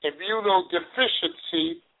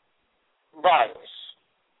immunodeficiency virus?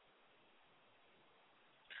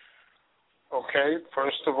 Okay,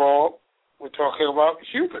 first of all, we're talking about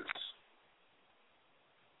humans.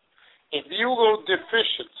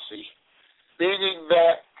 Immunodeficiency, meaning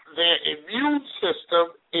that their immune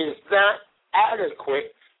system is not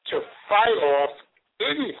adequate to fight off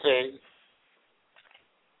anything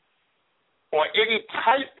or any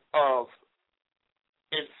type of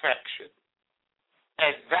infection.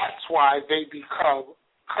 And that's why they become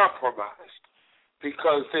compromised,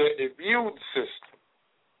 because their immune system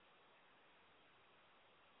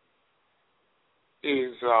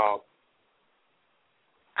is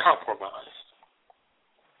compromised.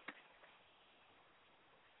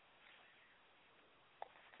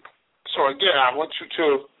 So again, I want you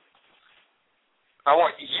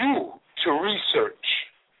to research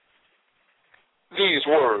these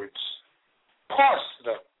words, parse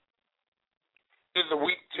them in the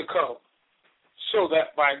week to come, so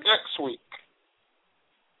that by next week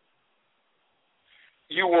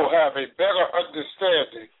you will have a better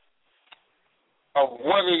understanding of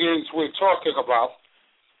what it is we're talking about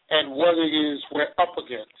and what it is we're up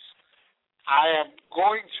against. I am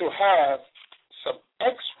going to have some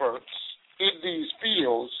experts in these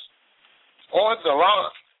fields on the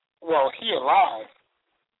line, here live,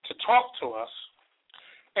 to talk to us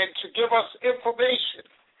and to give us information,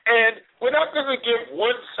 And we're not going to give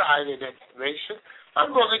one-sided information.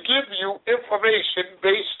 I'm going to give you information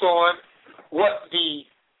based on what the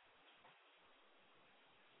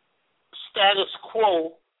status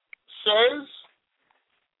quo says,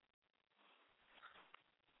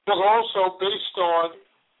 but also based on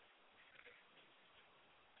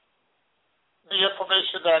the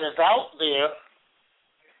information that is out there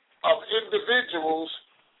of individuals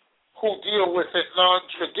who deal with it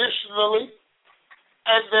non-traditionally,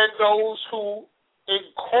 and then those who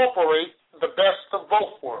incorporate the best of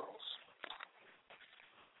both worlds.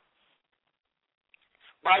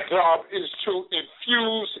 My job is to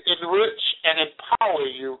infuse, enrich, and empower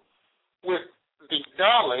you with the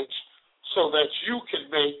knowledge so that you can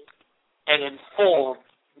make an informed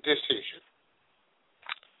decision.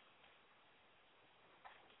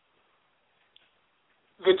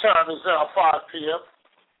 The time is now 5 p.m.,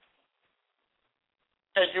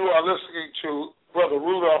 and you are listening to Brother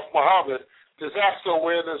Rudolph Muhammad, Disaster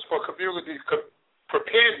Awareness for Community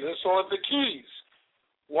Preparedness on the Keys,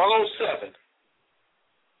 107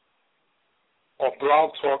 on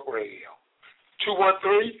Blog Talk Radio.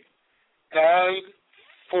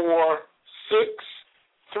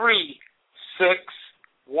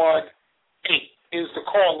 213-946-3618 is the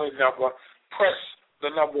call-in number. Press the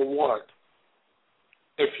number 1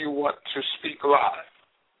 if you want to speak live.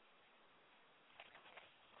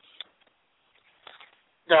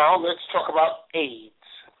 Now, let's talk about AIDS,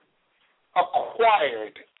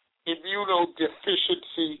 acquired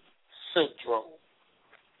immunodeficiency syndrome,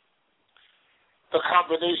 the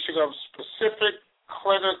combination of specific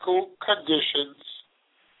clinical conditions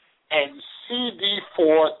and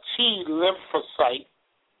CD4 T lymphocyte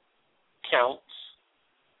counts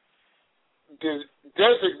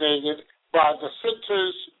designated by the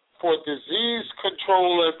Centers for Disease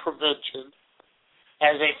Control and Prevention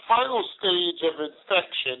as a final stage of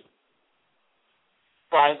infection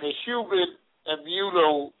by the human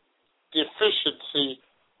immunodeficiency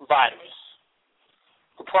virus.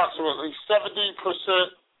 Approximately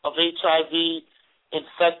 70% of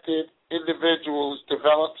HIV-infected individuals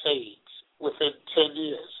develop AIDS within 10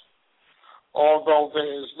 years. Although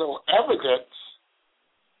there is no evidence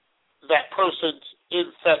that persons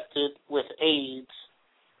infected with AIDS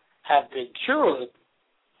have been cured,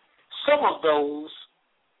 some of those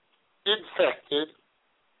infected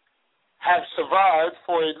have survived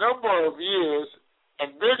for a number of years,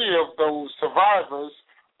 and many of those survivors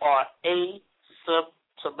are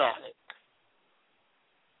asymptomatic.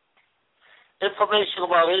 Information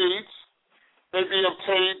about AIDS may be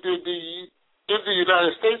obtained in the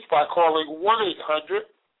United States by calling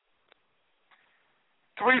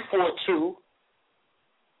 1-800-342-AIDS.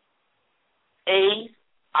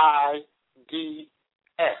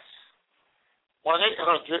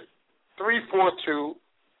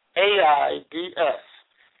 1-800-342-AIDS.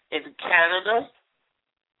 In Canada,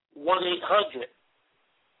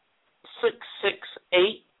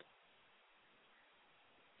 1-800-668-AIDS.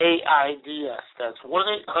 That's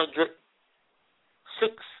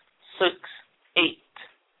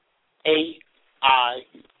 1-800-668-AIDS.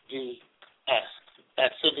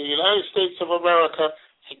 That's in the United States of America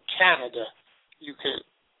and Canada. You can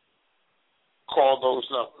call those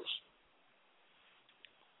numbers.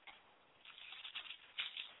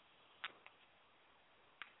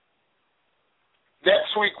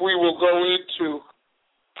 Next week we will go into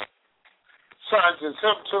signs and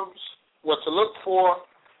symptoms, what to look for.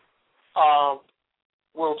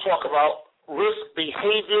 We'll talk about risk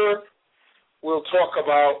behavior. We'll talk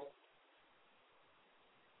about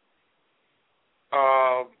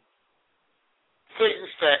things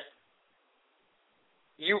that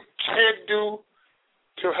you can do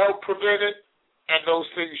to help prevent it, and those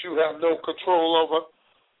things you have no control over.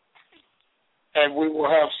 And we will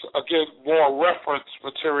have, again, more reference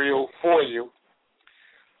material for you.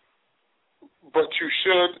 But you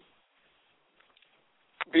should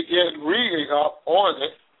begin reading up on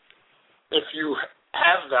it if you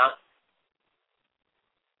have not.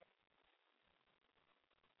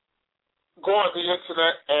 Go on the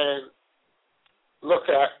internet and look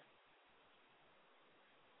at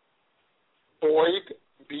Boyd,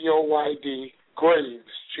 B-O-Y-D, Graves,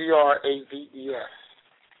 Graves.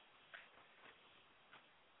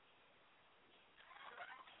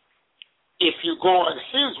 If you go on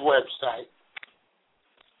his website,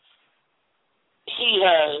 he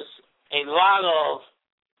has a lot of,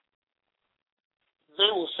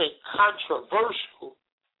 they will say, controversial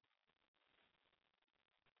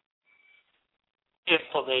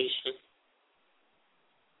information.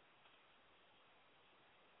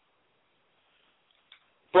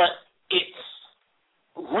 But it's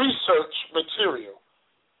research material.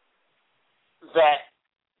 that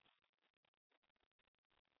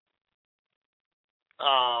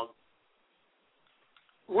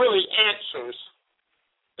really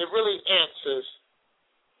answers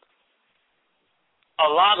a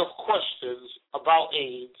lot of questions about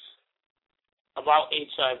AIDS, about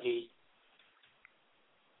HIV,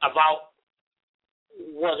 about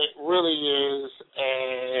what it really is,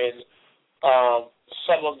 and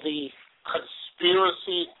some of the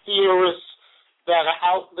conspiracy theorists that are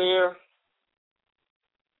out there.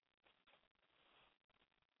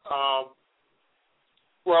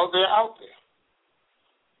 Well, they're out there.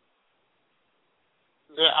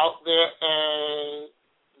 They're out there, and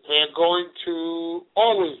they're going to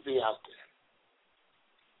always be out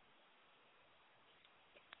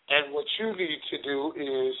there. And what you need to do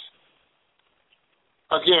is,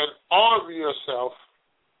 again, arm yourself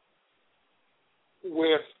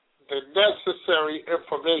with the necessary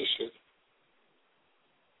information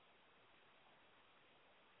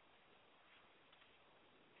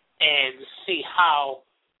and see how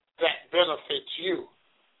that benefits you.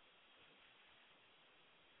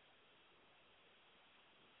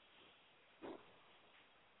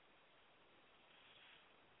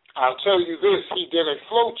 I'll tell you this, he did a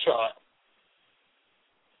flow chart.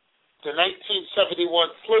 The 1971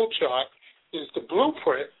 flow chart is the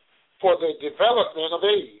blueprint for the development of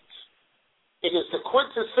AIDS. It is the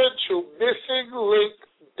quintessential missing link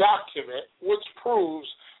document which proves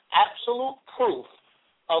absolute proof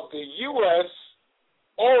of the U.S.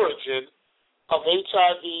 origin of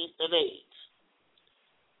HIV and AIDS.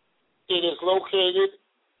 It is located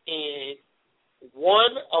in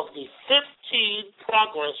one of the 15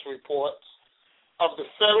 progress reports of the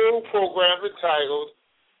federal program entitled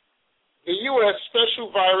the U.S.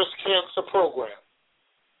 Special Virus Cancer Program.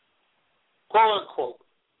 Quote unquote.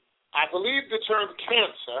 I believe the term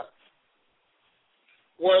cancer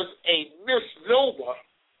was a misnomer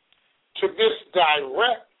to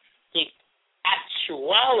misdirect the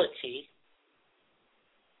actuality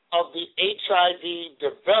of the HIV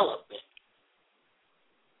development.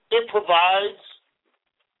 It provides,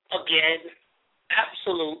 again,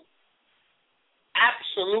 absolute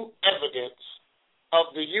evidence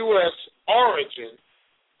of the U.S. origin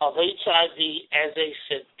of HIV as a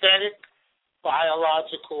synthetic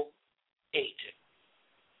biological agent.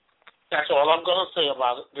 That's all I'm going to say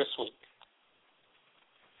about it this week.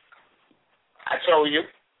 I tell you,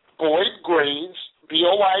 Boyd Graves, Boyd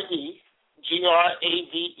Graves,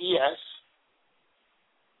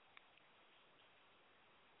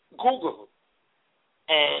 Google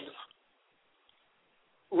and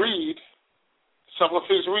read some of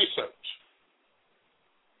his research.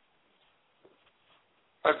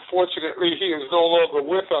 Unfortunately, he is no longer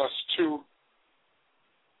with us to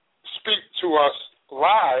speak to us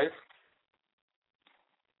live,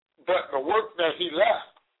 but the work that he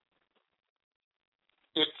left,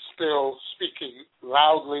 it's still speaking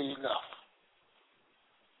loudly enough.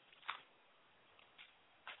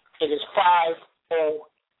 It is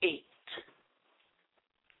 5:08,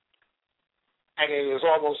 and it is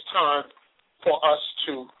almost time for us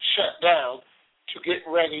to shut down to get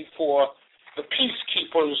ready for the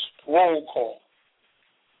Peacekeepers roll call.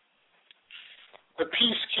 The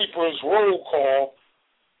Peacekeepers roll call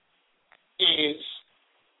is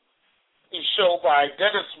a show by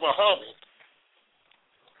Dennis Muhammad,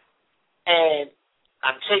 and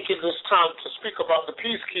I'm taking this time to speak about the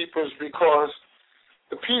Peacekeepers because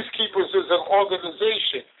the Peacekeepers is an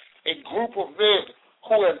organization, a group of men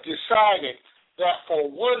who have decided that for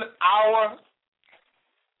 1 hour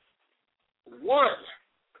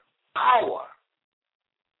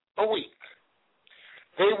a week,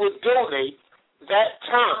 they would donate that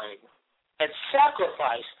time and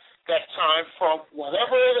sacrifice that time from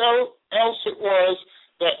whatever else it was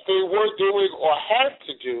that they were doing or had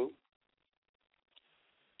to do,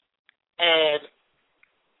 and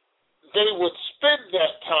they would spend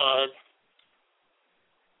that time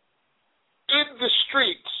in the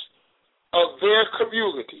streets of their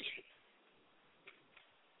community.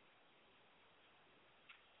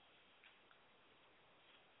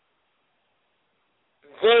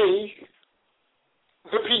 They,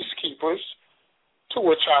 the Peacekeepers, to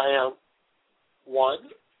which I am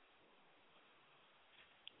one,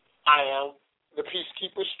 I am the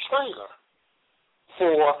Peacekeepers trainer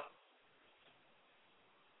for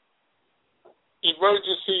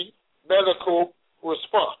emergency medical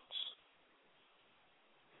response.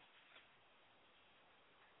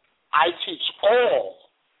 I teach all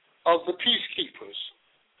of the Peacekeepers,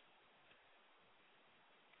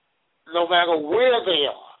 no matter where they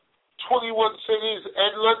are, 21 cities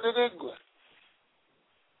and London, England.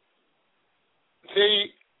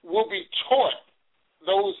 They will be taught,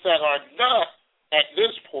 those that are not at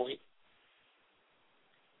this point,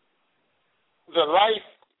 the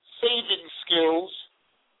life-saving skills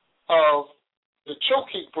of the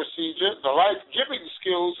choking procedure, the life-giving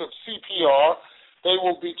skills of CPR. They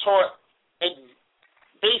will be taught in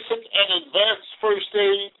basic and advanced first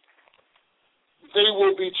aid. They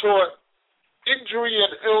will be taught injury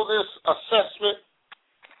and illness assessment.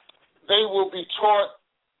 They will be taught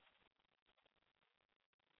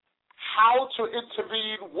how to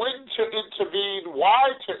intervene, when to intervene,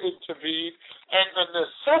 why to intervene, and the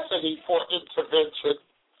necessity for intervention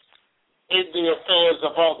in the affairs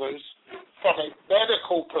of others from a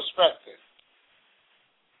medical perspective.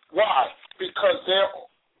 Why? Because they're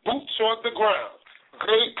boots on the ground.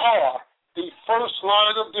 They are the first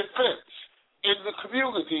line of defense in the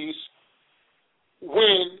communities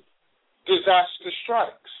when disaster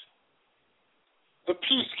strikes. The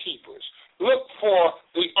peacekeepers. Look for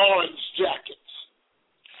the orange jackets.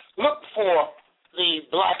 Look for the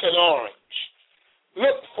black and orange.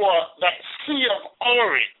 Look for that sea of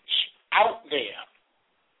orange out there.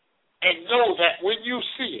 And know that when you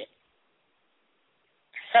see it,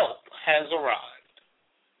 help has arrived.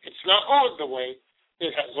 It's not on the way.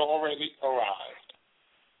 It has already arrived.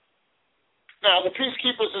 Now, the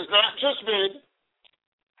peacekeepers is not just men,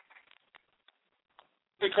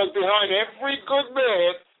 because behind every good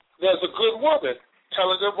man, there's a good woman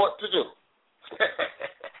telling them what to do.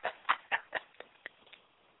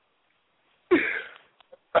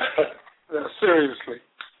 Now, seriously.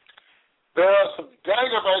 There are some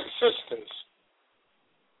dynamite sisters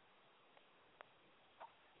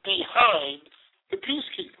behind the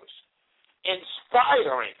peacekeepers,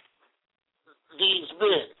 inspiring these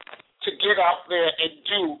men to get out there and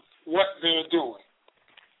do what they're doing.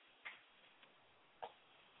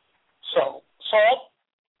 So, Saul,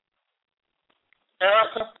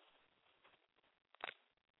 Erica,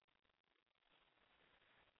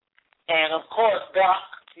 and of course, Doc,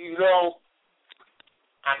 you know,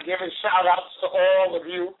 I'm giving shout-outs to all of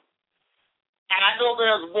you. And I know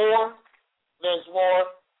there's more,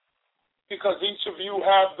 because each of you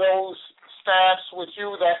have those staffs with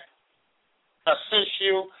you that assist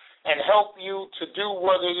you and help you to do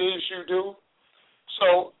what it is you do.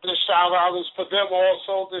 So this shout-out is for them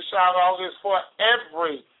also. This shout-out is for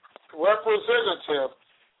every representative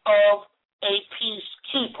of a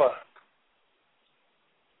peacekeeper.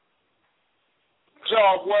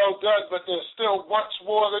 Job well done, but there's still much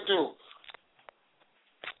more to do.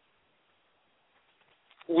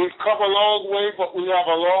 We've come a long way, but we have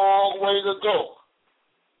a long way to go.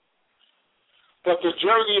 But the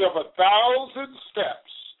journey of 1,000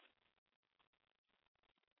 steps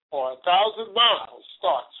or 1,000 miles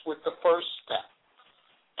starts with the first step.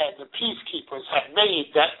 And the peacekeepers have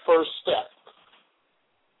made that first step.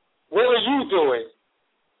 What are you doing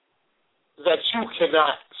that you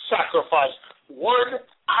cannot sacrifice 1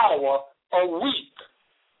 hour a week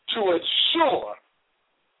to ensure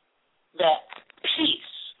that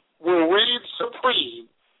peace will reign supreme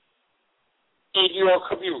in your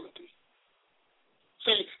community?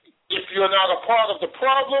 See, if you're not a part of the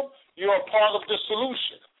problem, you're a part of the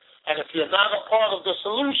solution. And if you're not a part of the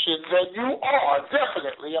solution, then you are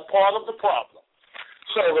definitely a part of the problem.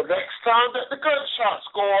 So the next time that the gunshots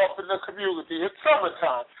go off in the community, it's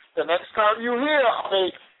summertime. The next time you hear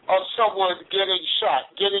of someone getting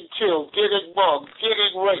shot, getting killed, getting mugged,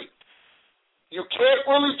 getting raped, you can't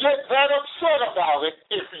really get that upset about it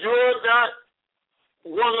if you're not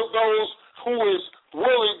one of those who is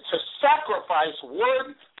willing to sacrifice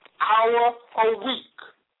 1 hour a week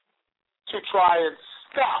to try and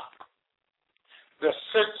stop the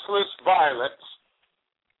senseless violence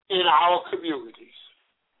in our communities.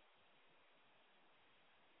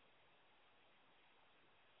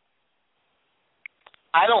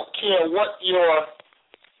 I don't care what your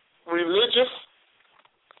religious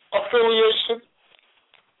affiliation,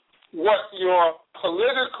 what your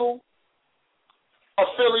political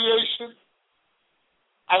affiliation.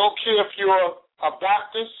 I don't care if you're a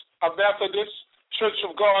Baptist, a Methodist, Church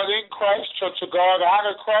of God in Christ, Church of God out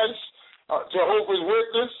of Christ, Jehovah's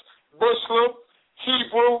Witness, Muslim,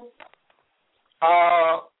 Hebrew,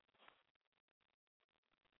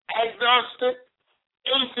 agnostic,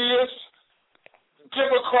 atheist,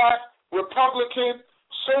 Democrat, Republican,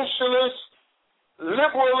 Socialist,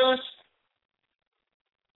 Liberalist,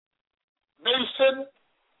 Mason,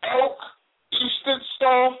 Elk, Eastern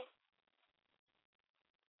Star,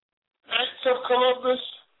 Knights of Columbus,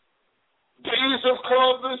 Days of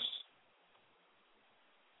Columbus,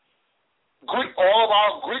 all of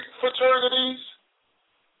our Greek fraternities,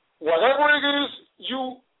 whatever it is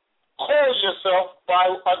you call yourself by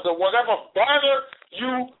under whatever banner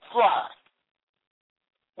you fly.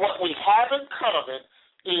 What we have in common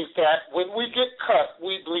is that when we get cut,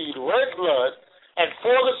 we bleed red blood, and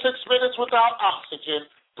 4 to 6 minutes without oxygen,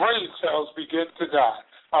 brain cells begin to die.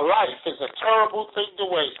 A life is a terrible thing to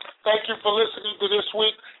waste. Thank you for listening to this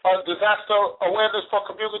week on Disaster Awareness for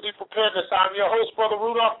Community Preparedness. I'm your host, Brother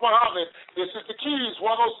Rudolph Muhammad. This is the Keys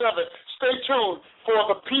 107. Stay tuned for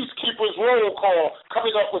the Peacekeepers Roll Call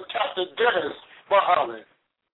coming up with Captain Dennis Muhammad.